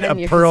found it hid 10 a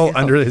years pearl ago.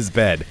 under his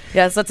bed.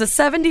 Yeah, so it's a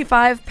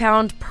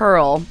 75-pound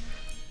pearl.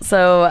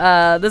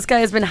 So this guy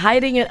has been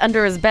hiding it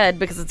under his bed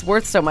because it's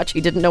worth so much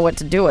he didn't know what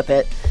to do with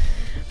it.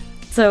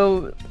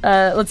 So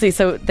let's see.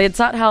 So they had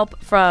sought help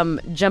from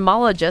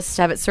gemologists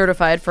to have it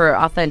certified for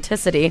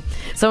authenticity.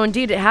 So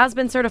indeed, it has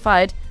been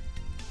certified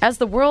as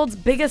the world's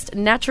biggest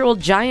natural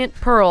giant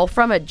pearl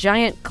from a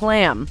giant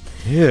clam.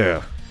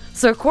 Yeah.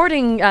 So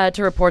according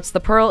to reports, the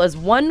pearl is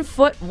 1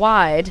 foot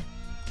wide,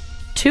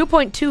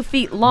 2.2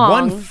 feet long.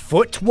 1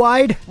 foot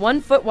wide?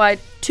 1 foot wide,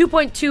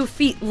 2.2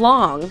 feet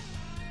long.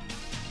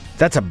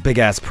 That's a big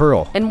ass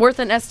pearl. And worth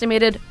an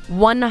estimated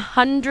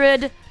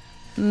 $100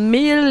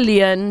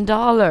 million.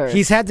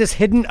 He's had this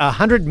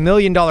 $100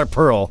 million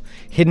pearl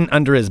hidden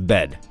under his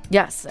bed.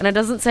 Yes, and it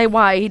doesn't say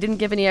why. He didn't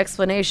give any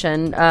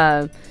explanation.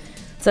 It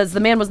says the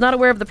man was not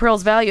aware of the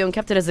pearl's value and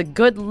kept it as a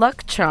good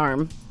luck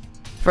charm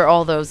for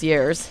all those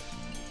years.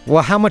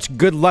 Well, how much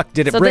good luck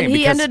did it bring? So then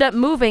he ended up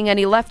moving, and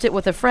he left it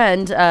with a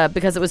friend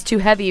because it was too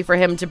heavy for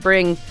him to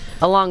bring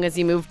along as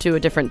he moved to a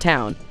different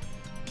town.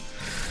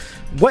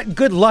 What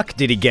good luck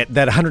did he get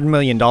that $100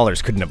 million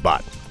couldn't have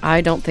bought?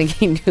 I don't think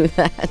he knew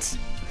that.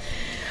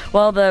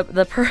 Well,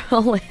 the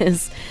pearl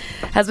has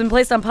been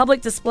placed on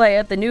public display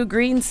at the new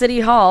Green City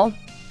Hall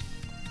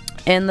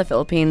in the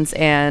Philippines,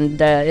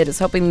 and it is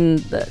hoping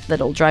that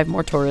it'll drive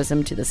more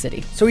tourism to the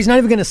city. So he's not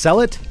even going to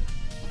sell it?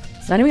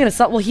 He's not even going to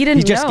sell. Well, he didn't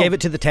know. He just gave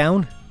it to the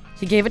town?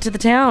 He gave it to the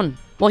town.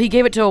 Well, he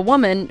gave it to a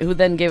woman who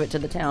then gave it to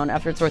the town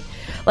after it's worth...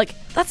 Like,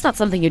 that's not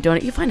something you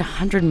donate. You find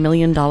 $100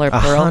 million pearl.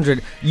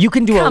 100. You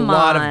can do a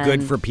lot of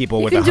good for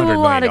people with $100 million. You can do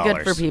a lot of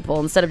good for people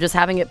instead of just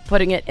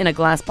putting it in a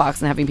glass box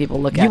and having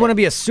people look at it. You want to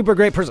be a super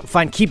great person?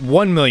 Fine, keep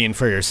 $1 million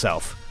for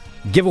yourself.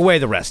 Give away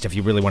the rest if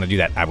you really want to do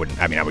that. I would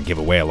give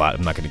away a lot.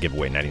 I'm not going to give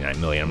away $99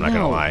 million. I'm not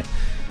going to lie.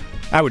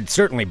 I would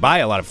certainly buy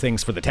a lot of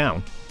things for the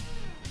town.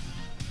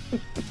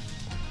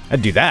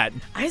 I'd do that.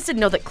 I just didn't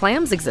know that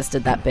clams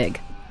existed that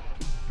big.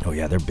 Oh,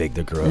 yeah, they're big.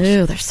 They're gross.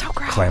 Ew, they're so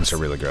gross. Clams are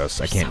really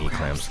gross. I can't eat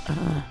clams.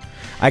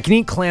 I can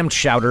eat clam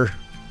chowder.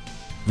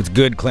 If it's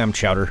good clam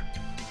chowder.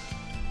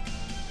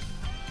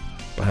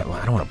 But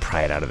I don't want to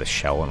pry it out of the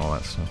shell and all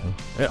that stuff.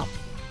 Yeah.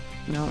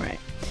 All right.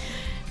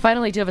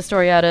 Finally, do have a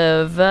story out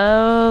of,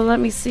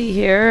 let me see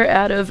here,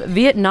 out of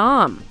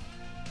Vietnam.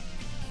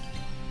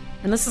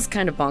 And this is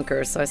kind of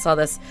bonkers, so I saw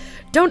this.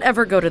 Don't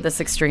ever go to this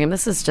extreme.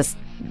 This is just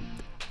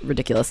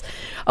ridiculous.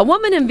 A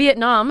woman in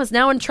Vietnam is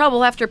now in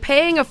trouble after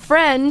paying a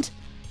friend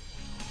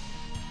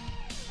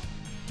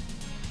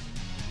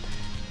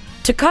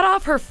to cut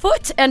off her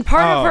foot and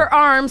part of her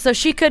arm so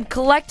she could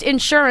collect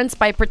insurance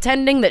by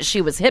pretending that she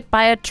was hit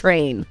by a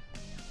train.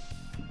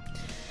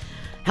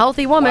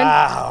 Healthy woman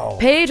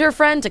paid her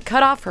friend to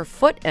cut off her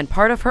foot and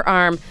part of her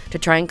arm to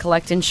try and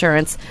collect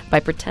insurance by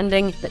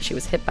pretending that she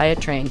was hit by a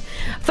train.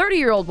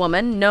 30-year-old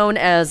woman known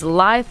as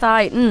Lai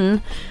Thai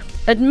N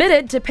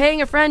admitted to paying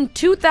a friend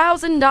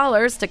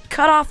 $2,000 to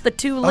cut off the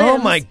two limbs. Oh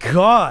my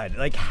God!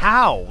 Like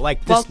how?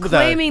 Like this? While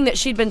claiming that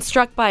she'd been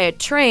struck by a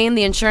train,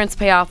 the insurance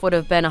payoff would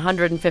have been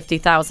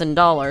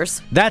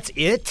 $150,000. That's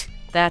it?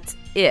 That's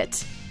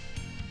it.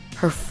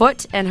 Her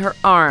foot and her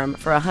arm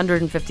for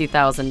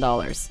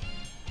 $150,000.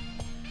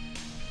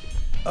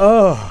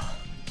 Oh.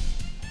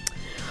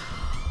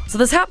 So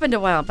this happened a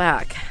while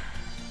back.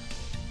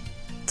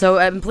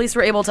 So police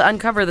were able to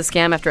uncover the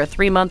scam after a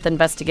 3-month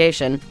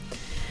investigation.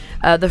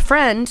 The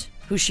friend,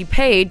 who she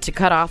paid to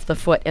cut off the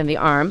foot and the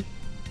arm,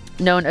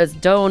 known as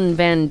Don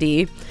Van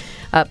D,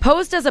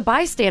 posed as a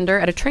bystander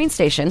at a train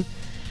station,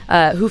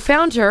 who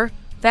found her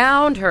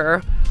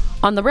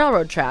on the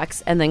railroad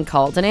tracks and then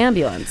called an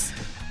ambulance.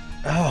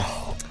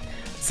 Oh.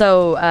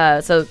 So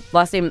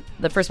last name,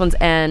 the first one's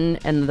N,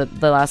 and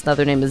the last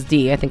other name is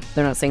D. I think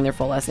they're not saying their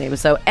full last name.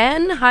 So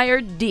N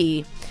hired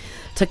D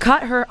to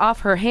cut her off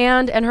her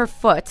hand and her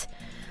foot,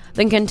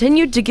 then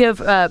continued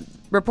to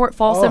report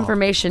false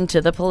information to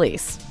the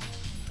police.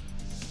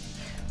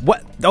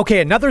 What?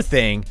 Okay, another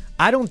thing.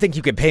 I don't think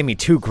you could pay me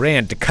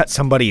 $2,000 to cut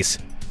somebody's,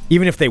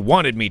 even if they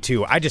wanted me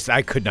to. I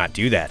could not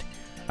do that.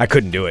 I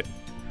couldn't do it.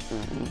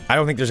 I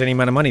don't think there's any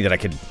amount of money that I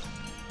could.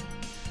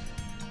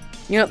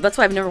 You know, that's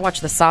why I've never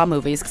watched the Saw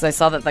movies, because I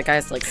saw that the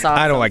guys like saw.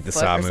 I don't like the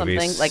Saw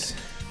movies. Like,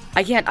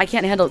 I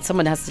can't handle it.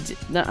 Someone has to do.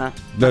 Nuh-uh.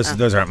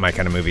 Those aren't my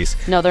kind of movies.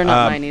 No, they're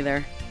not mine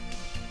either.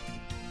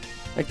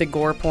 Like the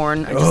gore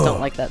porn, I just don't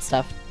like that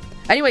stuff.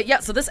 Anyway, yeah,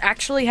 so this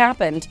actually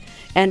happened,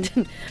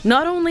 and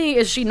not only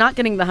is she not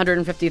getting the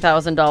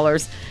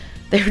 $150,000,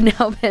 they've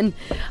now been,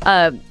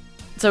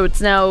 so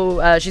it's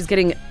now, she's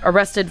getting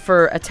arrested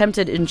for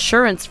attempted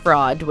insurance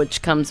fraud,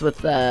 which comes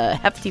with a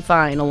hefty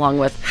fine along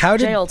with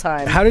jail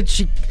time. How did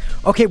she,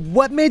 okay,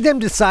 what made them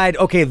decide,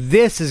 okay,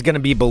 this is going to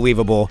be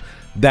believable,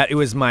 that it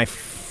was my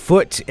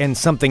foot and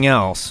something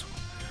else?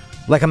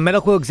 Like a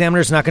medical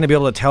examiner's not going to be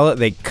able to tell it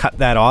they cut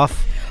that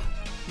off?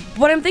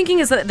 What I'm thinking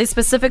is that they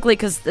specifically,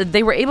 because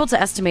they were able to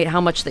estimate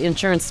how much the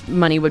insurance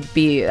money would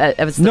be.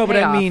 No, but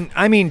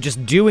I mean,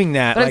 just doing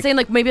that. But I'm saying,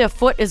 like, maybe a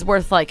foot is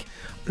worth, like.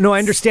 No, I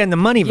understand the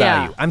money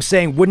value. Yeah. I'm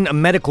saying, wouldn't a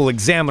medical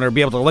examiner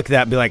be able to look at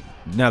that and be like,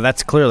 no,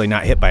 that's clearly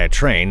not hit by a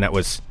train. That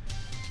was,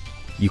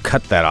 you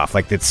cut that off.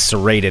 Like, it's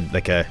serrated,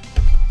 like a.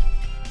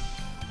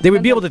 They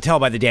would be able to tell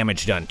by the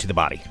damage done to the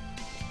body.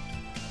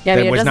 Yeah, I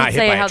mean,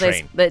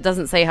 it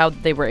doesn't say how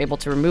they were able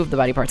to remove the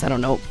body parts. I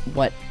don't know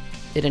what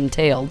it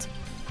entailed.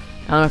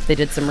 I don't know if they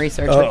did some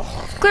research. But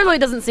clearly, it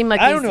doesn't seem like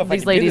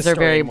these ladies are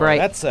very bright.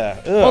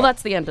 Well,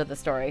 that's the end of the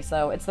story.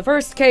 So it's the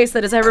first case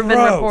that has ever been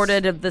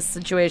reported of this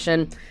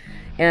situation,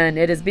 and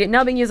it is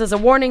now being used as a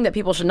warning that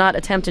people should not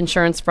attempt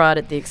insurance fraud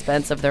at the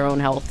expense of their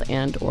own health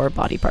and or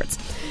body parts.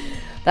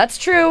 That's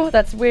true.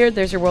 That's weird.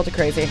 There's your world of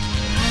crazy.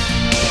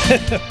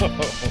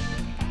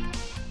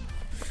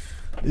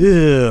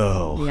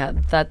 Ew. Yeah,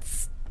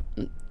 that's.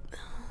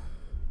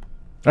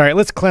 All right,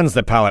 let's cleanse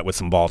the palate with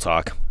some ball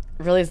talk.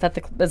 Really, is that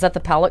the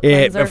palate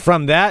cleanser?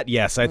 From that,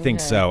 yes, I think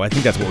so. I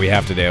think that's what we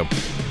have to do.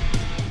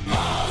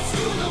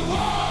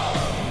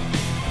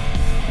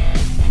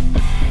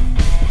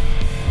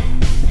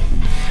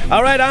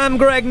 All right, I'm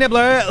Greg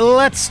Nibbler.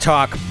 Let's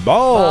talk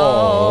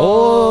balls.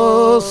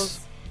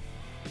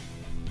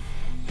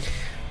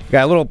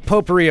 Got a little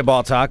potpourri of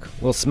ball talk, a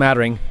little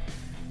smattering.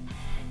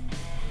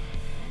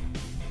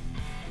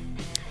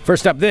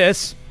 First up,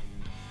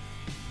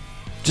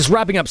 just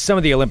wrapping up some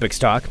of the Olympics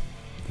talk.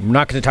 I'm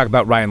not going to talk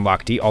about Ryan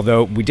Lochte,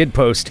 although we did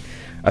post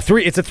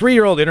it's a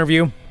 3-year-old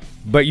interview,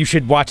 but you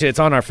should watch it. It's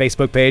on our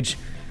Facebook page,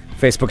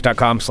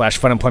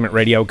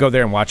 facebook.com/funemploymentradio. Go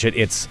there and watch it.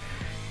 It's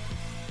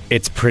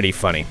pretty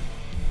funny.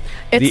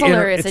 It's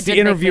hilarious. It's it the did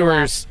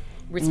interviewer's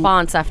make me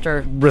laugh.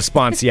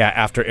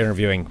 After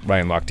interviewing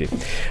Ryan Lochte.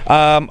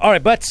 All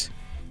right, but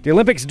the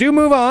Olympics do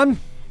move on,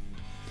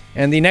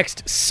 and the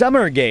next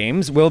Summer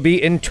Games will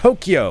be in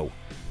Tokyo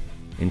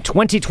in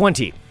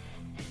 2020.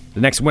 The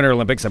next Winter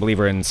Olympics, I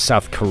believe, are in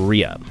South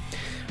Korea.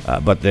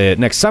 But the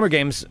next Summer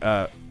Games,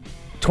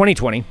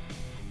 2020.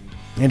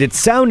 And it's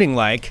sounding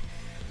like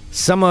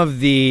some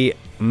of the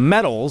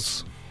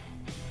medals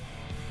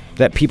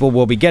that people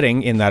will be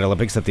getting in that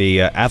Olympics, that the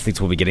athletes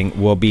will be getting,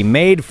 will be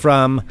made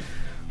from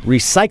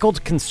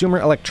recycled consumer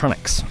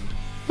electronics.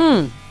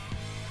 They're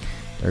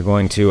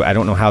going to, I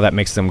don't know how that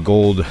makes them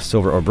gold,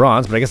 silver, or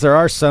bronze, but I guess there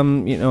are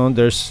some,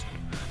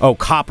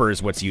 copper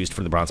is what's used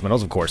for the bronze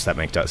medals. Of course, that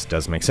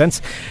does make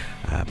sense,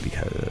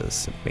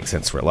 because it makes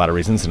sense for a lot of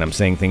reasons, and I'm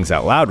saying things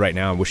out loud right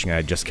now. I'm wishing I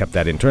had just kept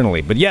that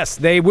internally. But yes,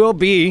 they will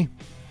be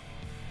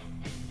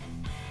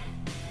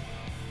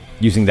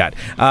using that.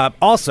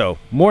 Also,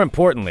 more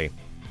importantly,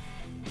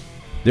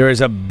 there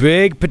is a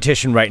big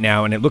petition right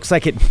now, and it looks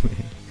like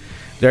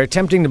they're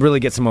attempting to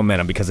really get some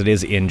momentum because it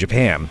is in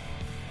Japan.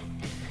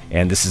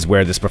 And this is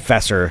where this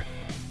professor,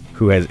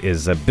 who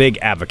is a big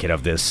advocate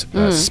of this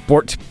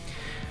sport,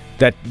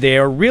 that they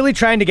are really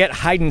trying to get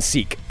hide and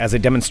seek as a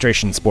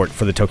demonstration sport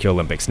for the Tokyo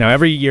Olympics. Now,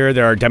 every year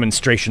there are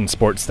demonstration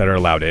sports that are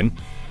allowed in.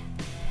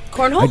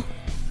 Cornhole?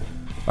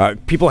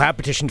 People have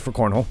petitioned for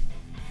cornhole.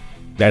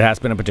 That has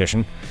been a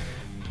petition.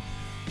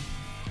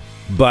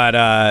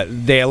 But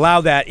they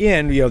allow that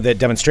in, the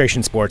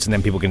demonstration sports, and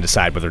then people can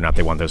decide whether or not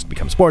they want those to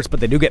become sports. But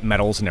they do get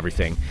medals and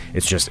everything.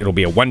 It's just, it'll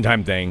be a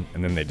one-time thing,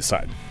 and then they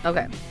decide.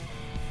 Okay.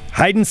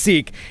 Hide and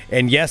seek,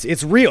 and yes,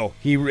 it's real.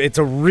 It's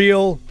a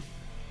real,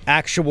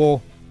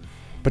 actual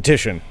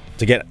petition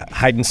to get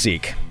hide and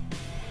seek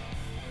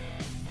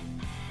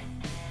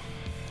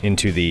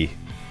into the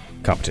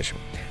competition.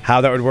 How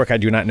that would work, I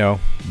do not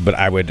know, but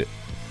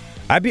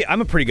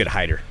I'm a pretty good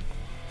hider.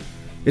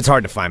 It's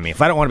hard to find me.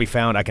 If I don't want to be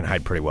found, I can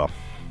hide pretty well.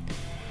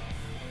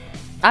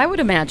 I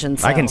would imagine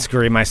so. I can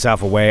scurry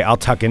myself away. I'll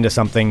tuck into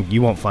something.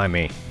 You won't find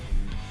me.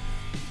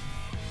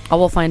 All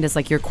we'll find is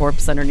your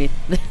corpse underneath.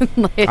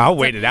 I'll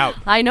wait it out.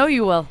 I know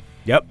you will.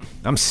 Yep.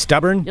 I'm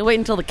stubborn. You'll wait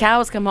until the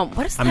cows come home.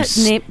 What is that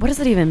name? What does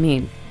that even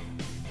mean?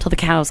 Till the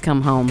cows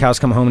come home. Cows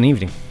come home in the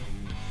evening.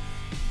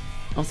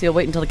 Oh, so you'll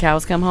wait until the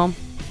cows come home?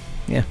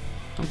 Yeah.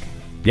 Okay.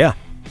 Yeah.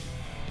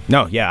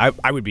 No, yeah,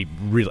 I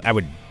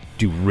would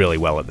do really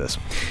well at this.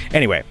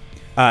 Anyway,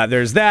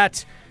 there's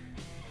that.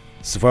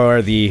 So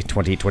for the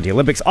 2020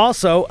 Olympics.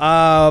 Also,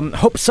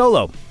 Hope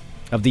Solo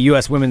of the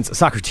U.S. women's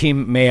soccer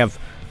team may have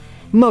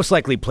most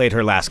likely played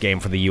her last game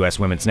for the U.S.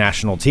 women's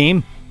national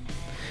team,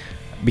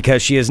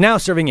 because she is now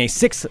serving a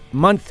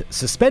 6-month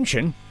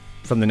suspension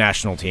from the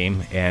national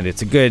team, and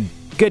it's a good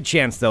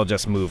chance they'll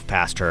just move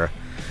past her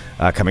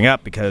coming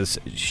up, because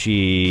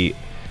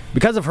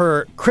of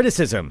her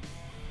criticism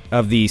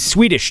of the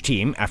Swedish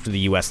team after the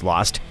U.S.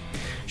 lost.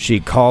 She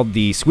called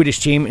the Swedish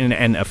team in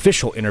an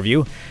official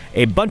interview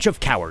a bunch of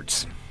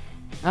cowards.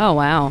 Oh,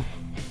 wow.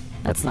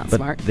 That's not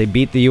smart. They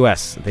beat the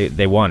U.S.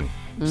 They won.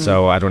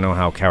 So I don't know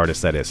how cowardice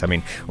that is. I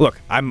mean,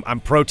 look, I'm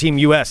pro Team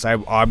U.S. I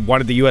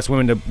wanted the U.S.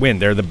 women to win.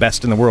 They're the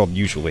best in the world,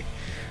 usually.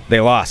 They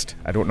lost.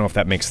 I don't know if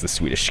that makes the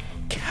Swedish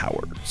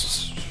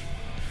cowards.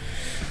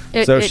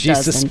 She's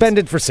doesn't.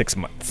 suspended for 6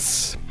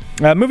 months.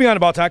 Moving on to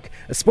ball talk,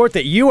 a sport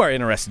that you are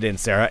interested in,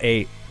 Sarah,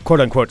 a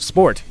quote-unquote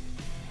sport,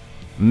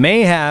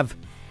 may have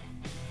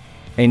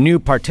a new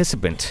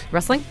participant.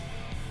 Wrestling?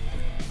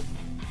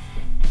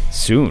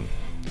 Soon.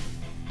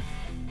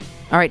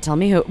 All right, tell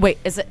me who. Wait,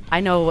 is it?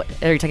 I know.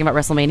 Are you talking about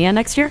WrestleMania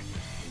next year?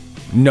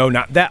 No,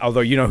 not that. Although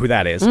you know who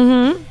that is.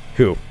 Mm-hmm.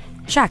 Who?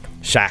 Shaq.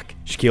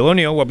 Shaquille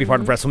O'Neal will be part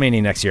of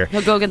WrestleMania next year.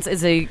 He'll go against.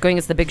 Is he going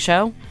against the Big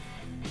Show?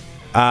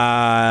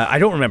 I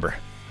don't remember.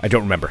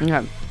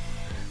 Okay.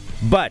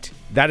 But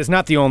that is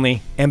not the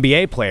only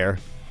NBA player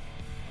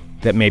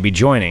that may be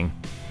joining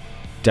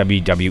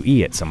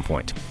WWE at some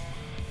point.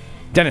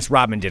 Dennis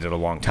Rodman did it a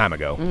long time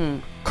ago.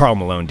 Mm-hmm. Karl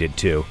Malone did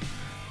too.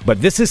 But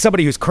this is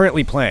somebody who's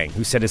currently playing,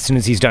 who said as soon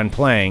as he's done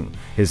playing,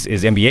 his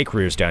NBA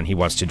career's done, he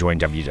wants to join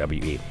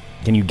WWE.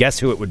 Can you guess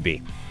who it would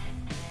be?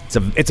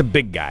 It's a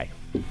big guy.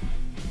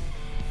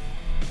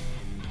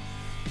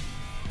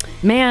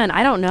 Man,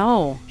 I don't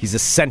know. He's a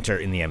center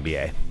in the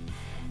NBA.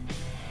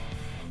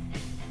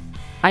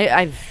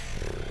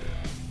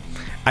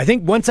 I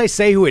think once I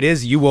say who it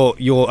is,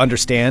 you'll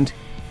understand.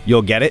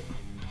 You'll get it.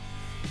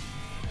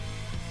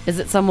 Is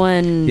it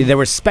someone... There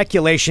was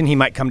speculation he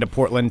might come to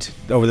Portland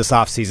over this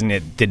offseason.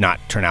 It did not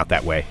turn out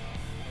that way.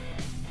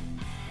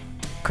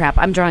 Crap,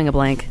 I'm drawing a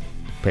blank.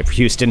 Play for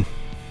Houston.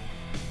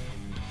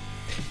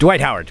 Dwight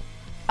Howard.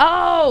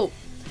 Oh!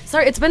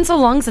 Sorry, it's been so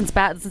long since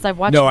I've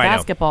watched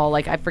basketball.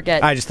 Like, I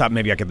forget. I just thought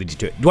maybe I could lead you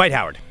to it. Dwight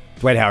Howard.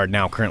 Dwight Howard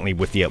now currently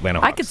with the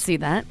Atlanta Hawks. I could see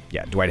that.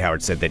 Yeah, Dwight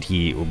Howard said that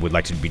he would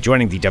like to be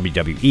joining the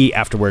WWE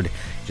afterward.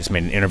 Just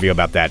made an interview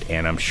about that,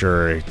 and I'm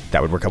sure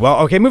that would work out well.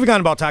 Okay, moving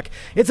on to ball talk.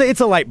 It's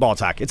a light ball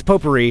talk. It's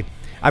potpourri.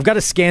 I've got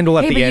a scandal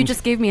at the end. Hey, but you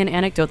just gave me an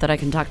anecdote that I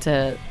can talk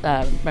to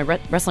my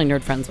wrestling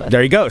nerd friends with.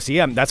 There you go. See,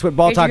 that's what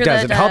ball talk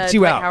does. It helps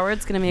you Dwight out.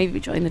 Howard's going to maybe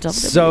join the WWE.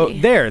 So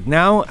there,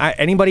 now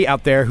anybody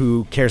out there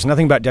who cares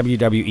nothing about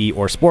WWE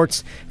or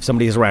sports, if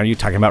somebody is around you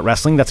talking about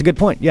wrestling, that's a good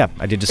point. Yeah,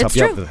 I did just help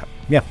you out with that.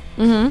 Yeah.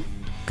 Mm-hmm.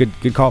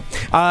 Good call.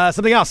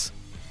 Something else.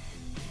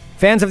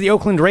 Fans of the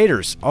Oakland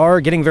Raiders are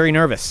getting very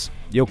nervous.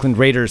 The Oakland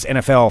Raiders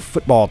NFL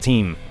football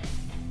team.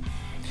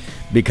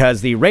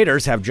 Because the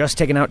Raiders have just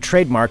taken out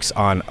trademarks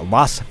on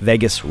Las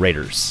Vegas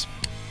Raiders.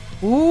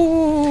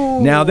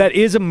 Ooh. Now, that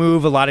is a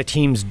move a lot of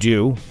teams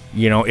do.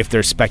 You know, if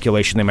there's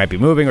speculation they might be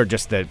moving or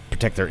just to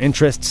protect their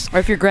interests. Or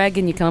if you're Greg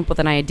and you come up with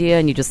an idea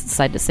and you just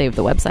decide to save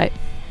the website.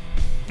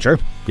 Sure.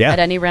 Yeah. At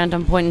any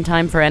random point in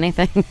time for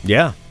anything.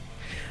 Yeah.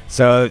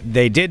 So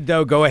they did,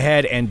 though, go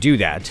ahead and do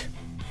that.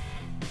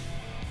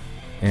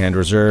 And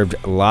reserved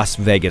Las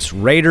Vegas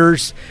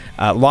Raiders.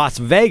 Las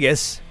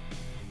Vegas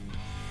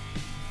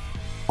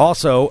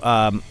also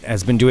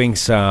has been doing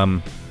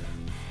some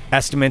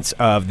estimates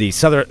of the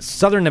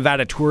Southern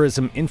Nevada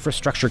Tourism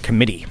Infrastructure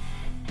Committee.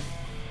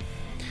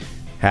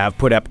 Have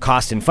put up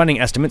cost and funding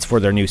estimates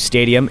for their new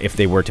stadium if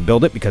they were to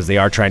build it, because they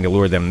are trying to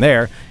lure them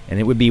there. And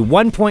it would be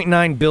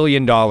 $1.9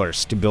 billion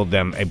to build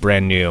them a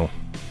brand new,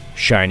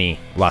 shiny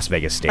Las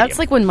Vegas stadium. That's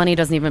like when money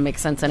doesn't even make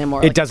sense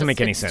anymore. It doesn't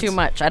make any sense. It's too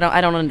much. I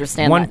don't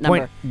understand that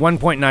number.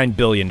 $1.9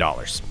 billion.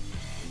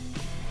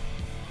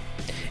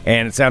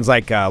 And it sounds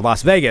like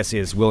Las Vegas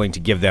is willing to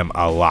give them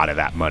a lot of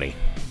that money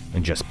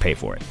and just pay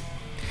for it.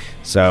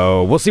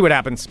 So we'll see what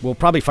happens. We'll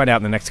probably find out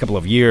in the next couple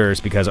of years,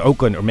 because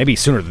Oakland, or maybe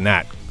sooner than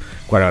that,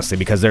 quite honestly,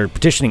 because they're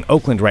petitioning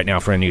Oakland right now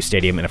for a new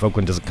stadium, and if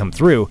Oakland doesn't come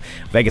through,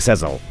 Vegas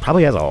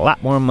probably has a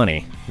lot more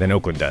money than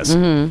Oakland does.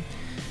 Mm-hmm.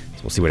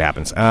 So we'll see what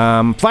happens.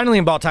 Finally,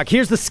 in ball talk,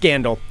 here's the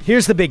scandal.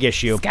 Here's the big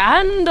issue.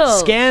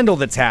 Scandal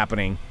that's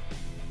happening.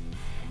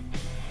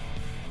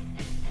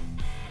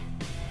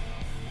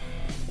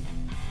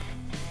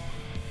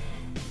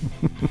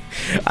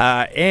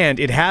 And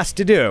it has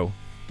to do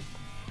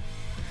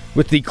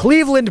with the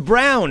Cleveland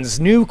Browns'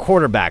 new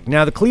quarterback.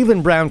 Now, the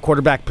Cleveland Brown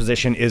quarterback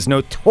position is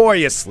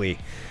notoriously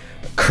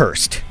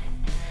cursed.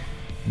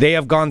 They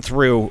have gone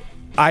through,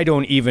 I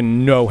don't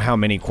even know how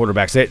many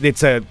quarterbacks.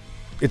 It's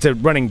a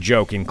running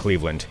joke in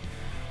Cleveland.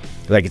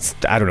 Like, it's,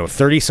 I don't know,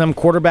 30-some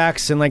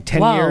quarterbacks in like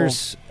 10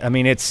 years. I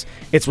mean, it's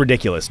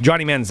ridiculous.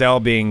 Johnny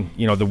Manziel being,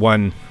 the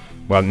one,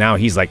 well, now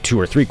he's like 2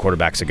 or 3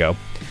 quarterbacks ago.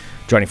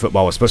 Johnny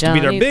Football was supposed to be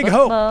their big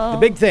hope, the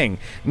big thing.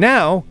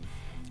 Now,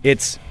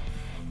 it's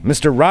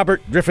Mr.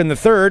 Robert Griffin III,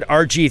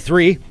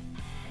 RG3.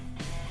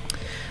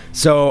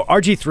 So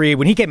RG3,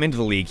 when he came into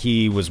the league,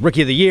 he was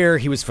Rookie of the Year.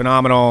 He was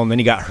phenomenal, and then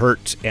he got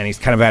hurt, and he's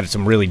kind of had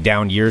some really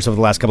down years over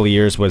the last couple of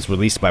years, was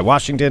released by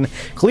Washington.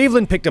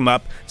 Cleveland picked him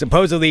up.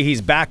 Supposedly,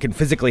 he's back and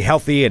physically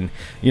healthy, and,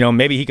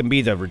 maybe he can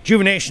be the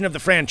rejuvenation of the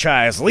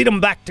franchise, lead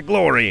him back to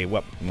glory.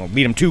 Well,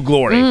 lead him to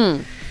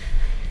glory.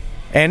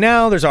 And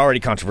now there's already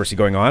controversy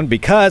going on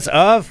because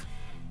of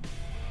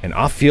an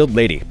off-field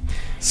lady.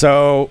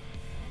 So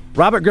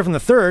Robert Griffin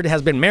III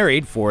has been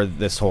married for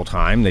this whole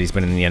time that he's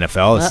been in the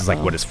NFL. This is like,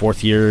 his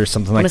 4th year or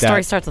something like that. When a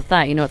story starts with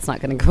that, it's not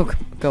going to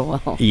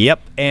go well.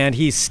 Yep, and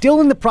he's still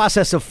in the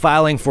process of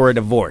filing for a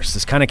divorce.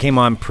 This kind of came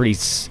on pretty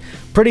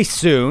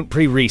soon,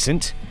 pretty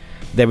recent.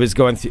 That he was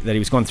going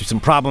through some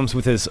problems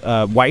with his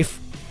wife.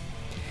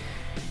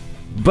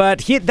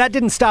 But that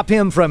didn't stop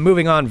him from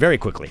moving on very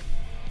quickly.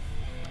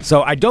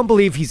 So I don't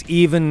believe he's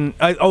even...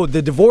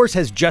 the divorce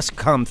has just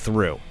come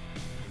through.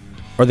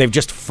 Or they've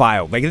just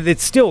filed. Like,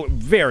 it's still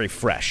very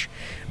fresh.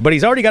 But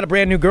he's already got a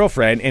brand new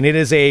girlfriend, and it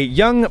is a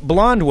young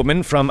blonde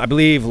woman from, I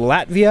believe,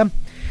 Latvia,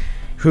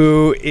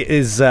 who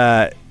is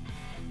a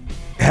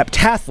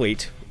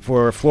heptathlete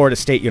for Florida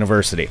State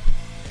University.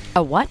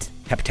 A what?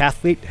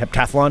 Heptathlete?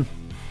 Heptathlon.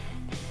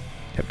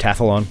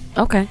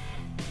 Okay.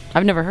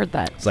 I've never heard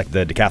that. It's like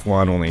the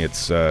decathlon, only it's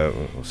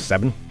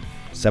 7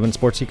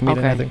 sports you can be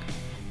in, I think.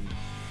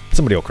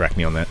 Somebody will correct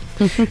me on that.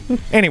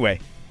 Anyway,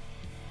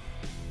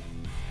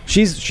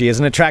 she is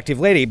an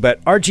attractive lady,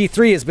 but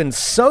RG3 has been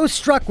so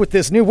struck with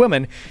this new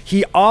woman,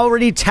 he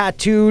already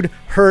tattooed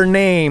her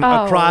name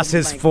across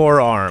his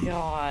forearm.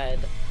 God.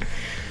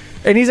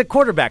 And he's a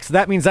quarterback, so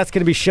that means that's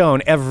going to be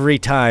shown every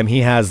time he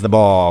has the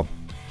ball.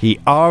 He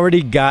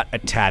already got a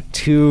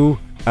tattoo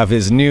of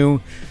his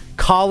new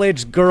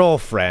college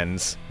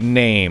girlfriend's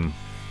name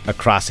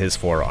across his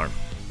forearm.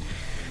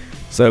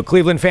 So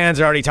Cleveland fans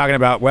are already talking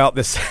about, well,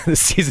 this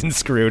season's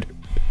screwed.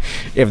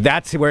 If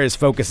that's where his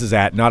focus is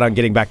at, not on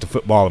getting back to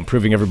football and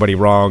proving everybody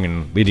wrong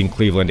and leading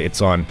Cleveland,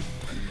 it's on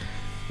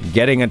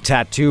getting a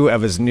tattoo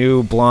of his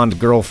new blonde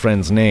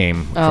girlfriend's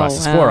name across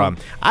his forearm.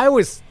 I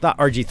always thought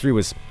RG3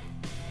 was,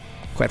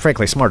 quite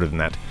frankly, smarter than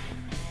that.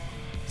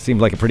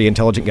 Seemed like a pretty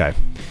intelligent guy.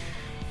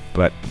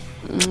 But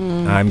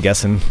I'm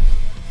guessing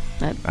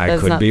I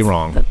could be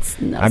wrong.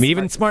 I mean,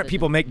 even smart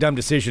people make dumb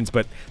decisions,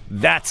 but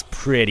that's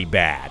pretty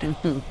bad.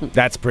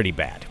 That's pretty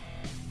bad.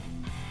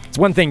 It's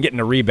one thing getting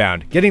a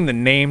rebound. Getting the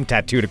name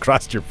tattooed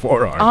across your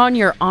forearm. On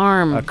your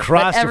arm.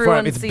 Across your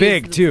forearm. It's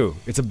big, too.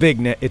 It's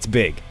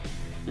big.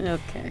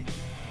 Okay.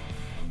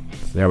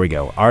 So there we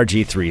go.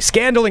 RG3.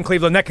 Scandal in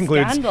Cleveland. That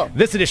concludes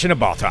this edition of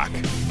Ball Talk.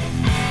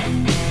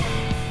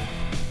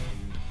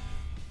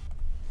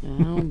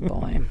 Oh,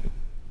 boy.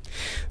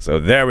 So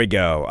there we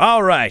go.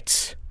 All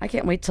right. I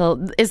can't wait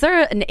till... Is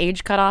there an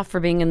age cutoff for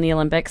being in the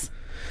Olympics?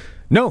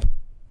 No.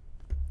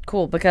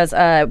 Cool, because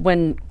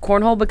when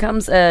cornhole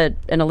becomes an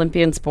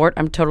Olympian sport,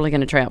 I'm totally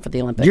going to try out for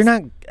the Olympics. You're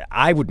not...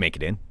 I would make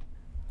it in.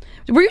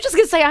 Were you just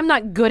going to say I'm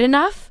not good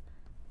enough?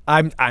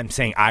 I'm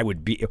saying I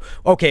would be...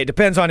 Okay, it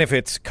depends on if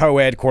it's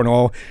co-ed,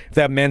 cornhole, if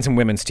they have men's and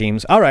women's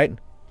teams. All right.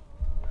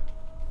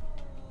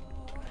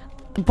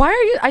 Why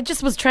are you... I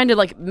just was trying to,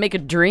 like, make a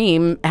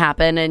dream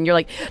happen, and you're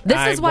like,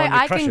 this is why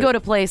I can go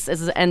to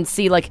places and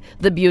see, like,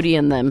 the beauty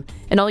in them.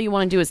 And all you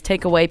want to do is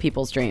take away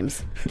people's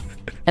dreams.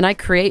 And I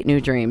create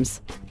new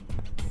dreams.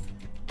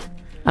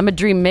 I'm a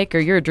dream maker.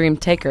 You're a dream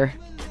taker.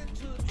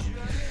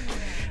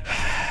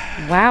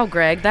 Wow,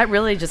 Greg, that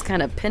really just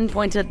kind of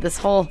pinpointed this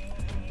whole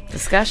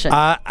discussion.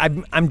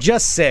 I'm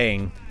just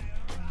saying.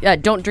 Yeah,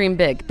 don't dream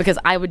big, because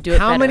I would do it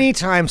How better. many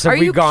times have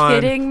we gone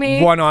kidding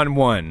me?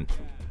 One-on-one?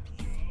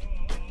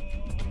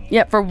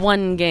 Yeah, for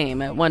one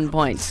game at one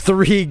point.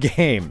 3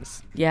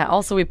 games. Yeah,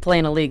 also we play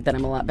in a league that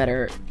I'm a lot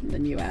better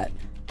than you at.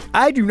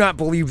 I do not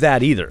believe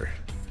that either.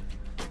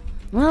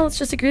 Well, let's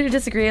just agree to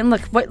disagree. And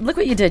look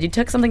what you did. You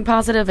took something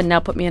positive and now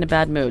put me in a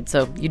bad mood.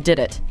 So you did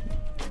it.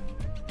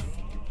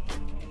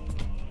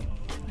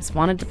 I just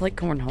wanted to play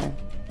cornhole.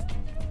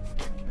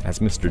 As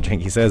Mr.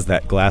 Jenky says,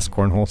 that glass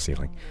cornhole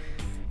ceiling.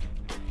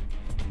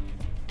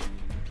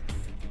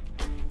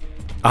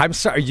 I'm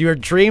sorry, your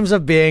dreams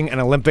of being an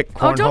Olympic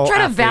cornhole don't try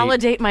to athlete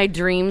validate my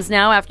dreams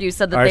now after you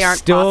said that they aren't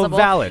still possible.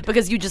 Valid.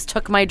 Because you just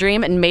took my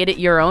dream and made it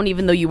your own,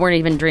 even though you weren't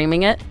even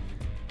dreaming it.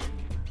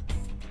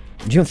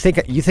 You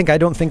think I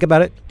don't think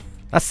about it?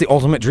 That's the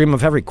ultimate dream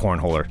of every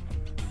cornholer.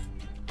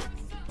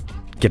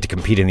 Get to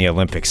compete in the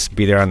Olympics,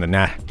 be there on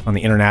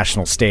the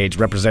international stage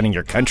representing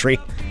your country.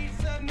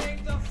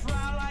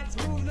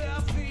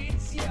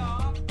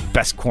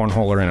 Best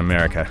cornholer in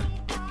America.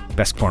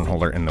 Best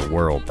cornholer in the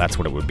world. That's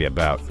what it would be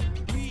about.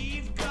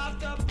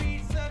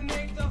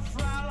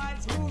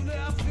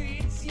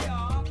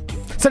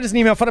 Send us an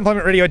email,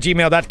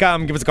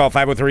 funemploymentradio@gmail.com. Give us a call,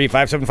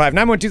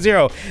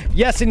 503-575-9120.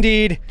 Yes,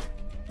 indeed.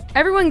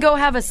 Everyone go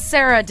have a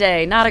Sarah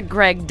day, not a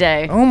Greg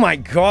day. Oh, my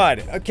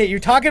God. Okay, you're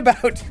talking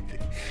about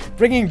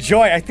bringing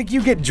joy. I think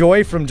you get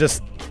joy from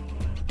just...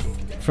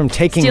 from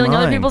taking Stealing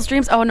mine. other people's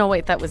dreams? Oh, no,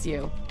 wait, that was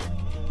you.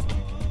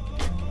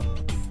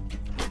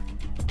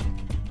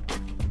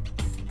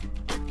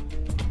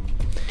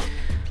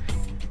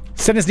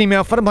 Send us an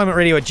email,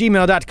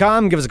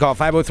 funemploymentradio@gmail.com. Give us a call,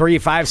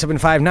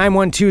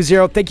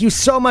 503-575-9120. Thank you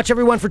so much,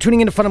 everyone, for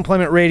tuning into Fun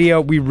Employment Radio.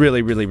 We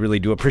really, really, really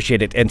do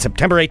appreciate it. And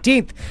September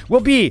 18th will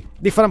be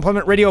the Fun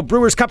Employment Radio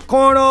BREWER'S CUP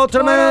CORNHOLE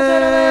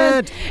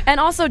TOURNAMENT. And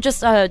also,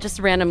 just a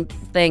random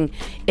thing.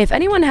 If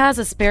anyone has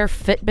a spare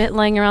Fitbit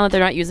laying around that they're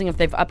not using, if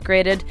they've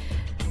upgraded,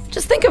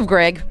 just think of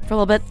Greg for a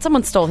little bit.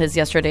 Someone stole his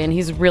yesterday, and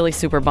he's really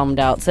super bummed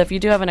out. So if you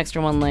do have an extra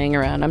one laying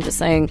around, I'm just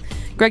saying,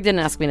 Greg didn't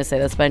ask me to say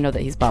this, but I know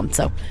that he's bummed.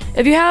 So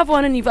if you have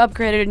one and you've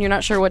upgraded and you're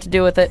not sure what to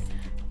do with it,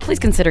 please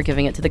consider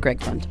giving it to the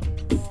Greg Fund.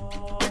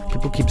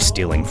 People keep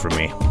stealing from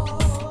me.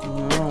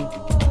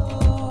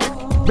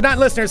 But not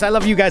listeners. I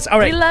love you guys. All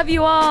right. We love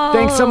you all.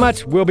 Thanks so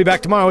much. We'll be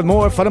back tomorrow with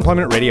more Fun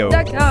Employment Radio.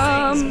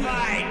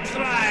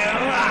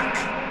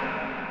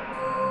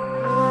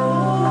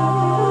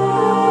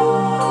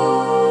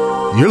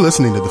 You're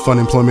listening to the Fun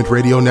Employment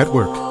Radio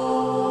Network.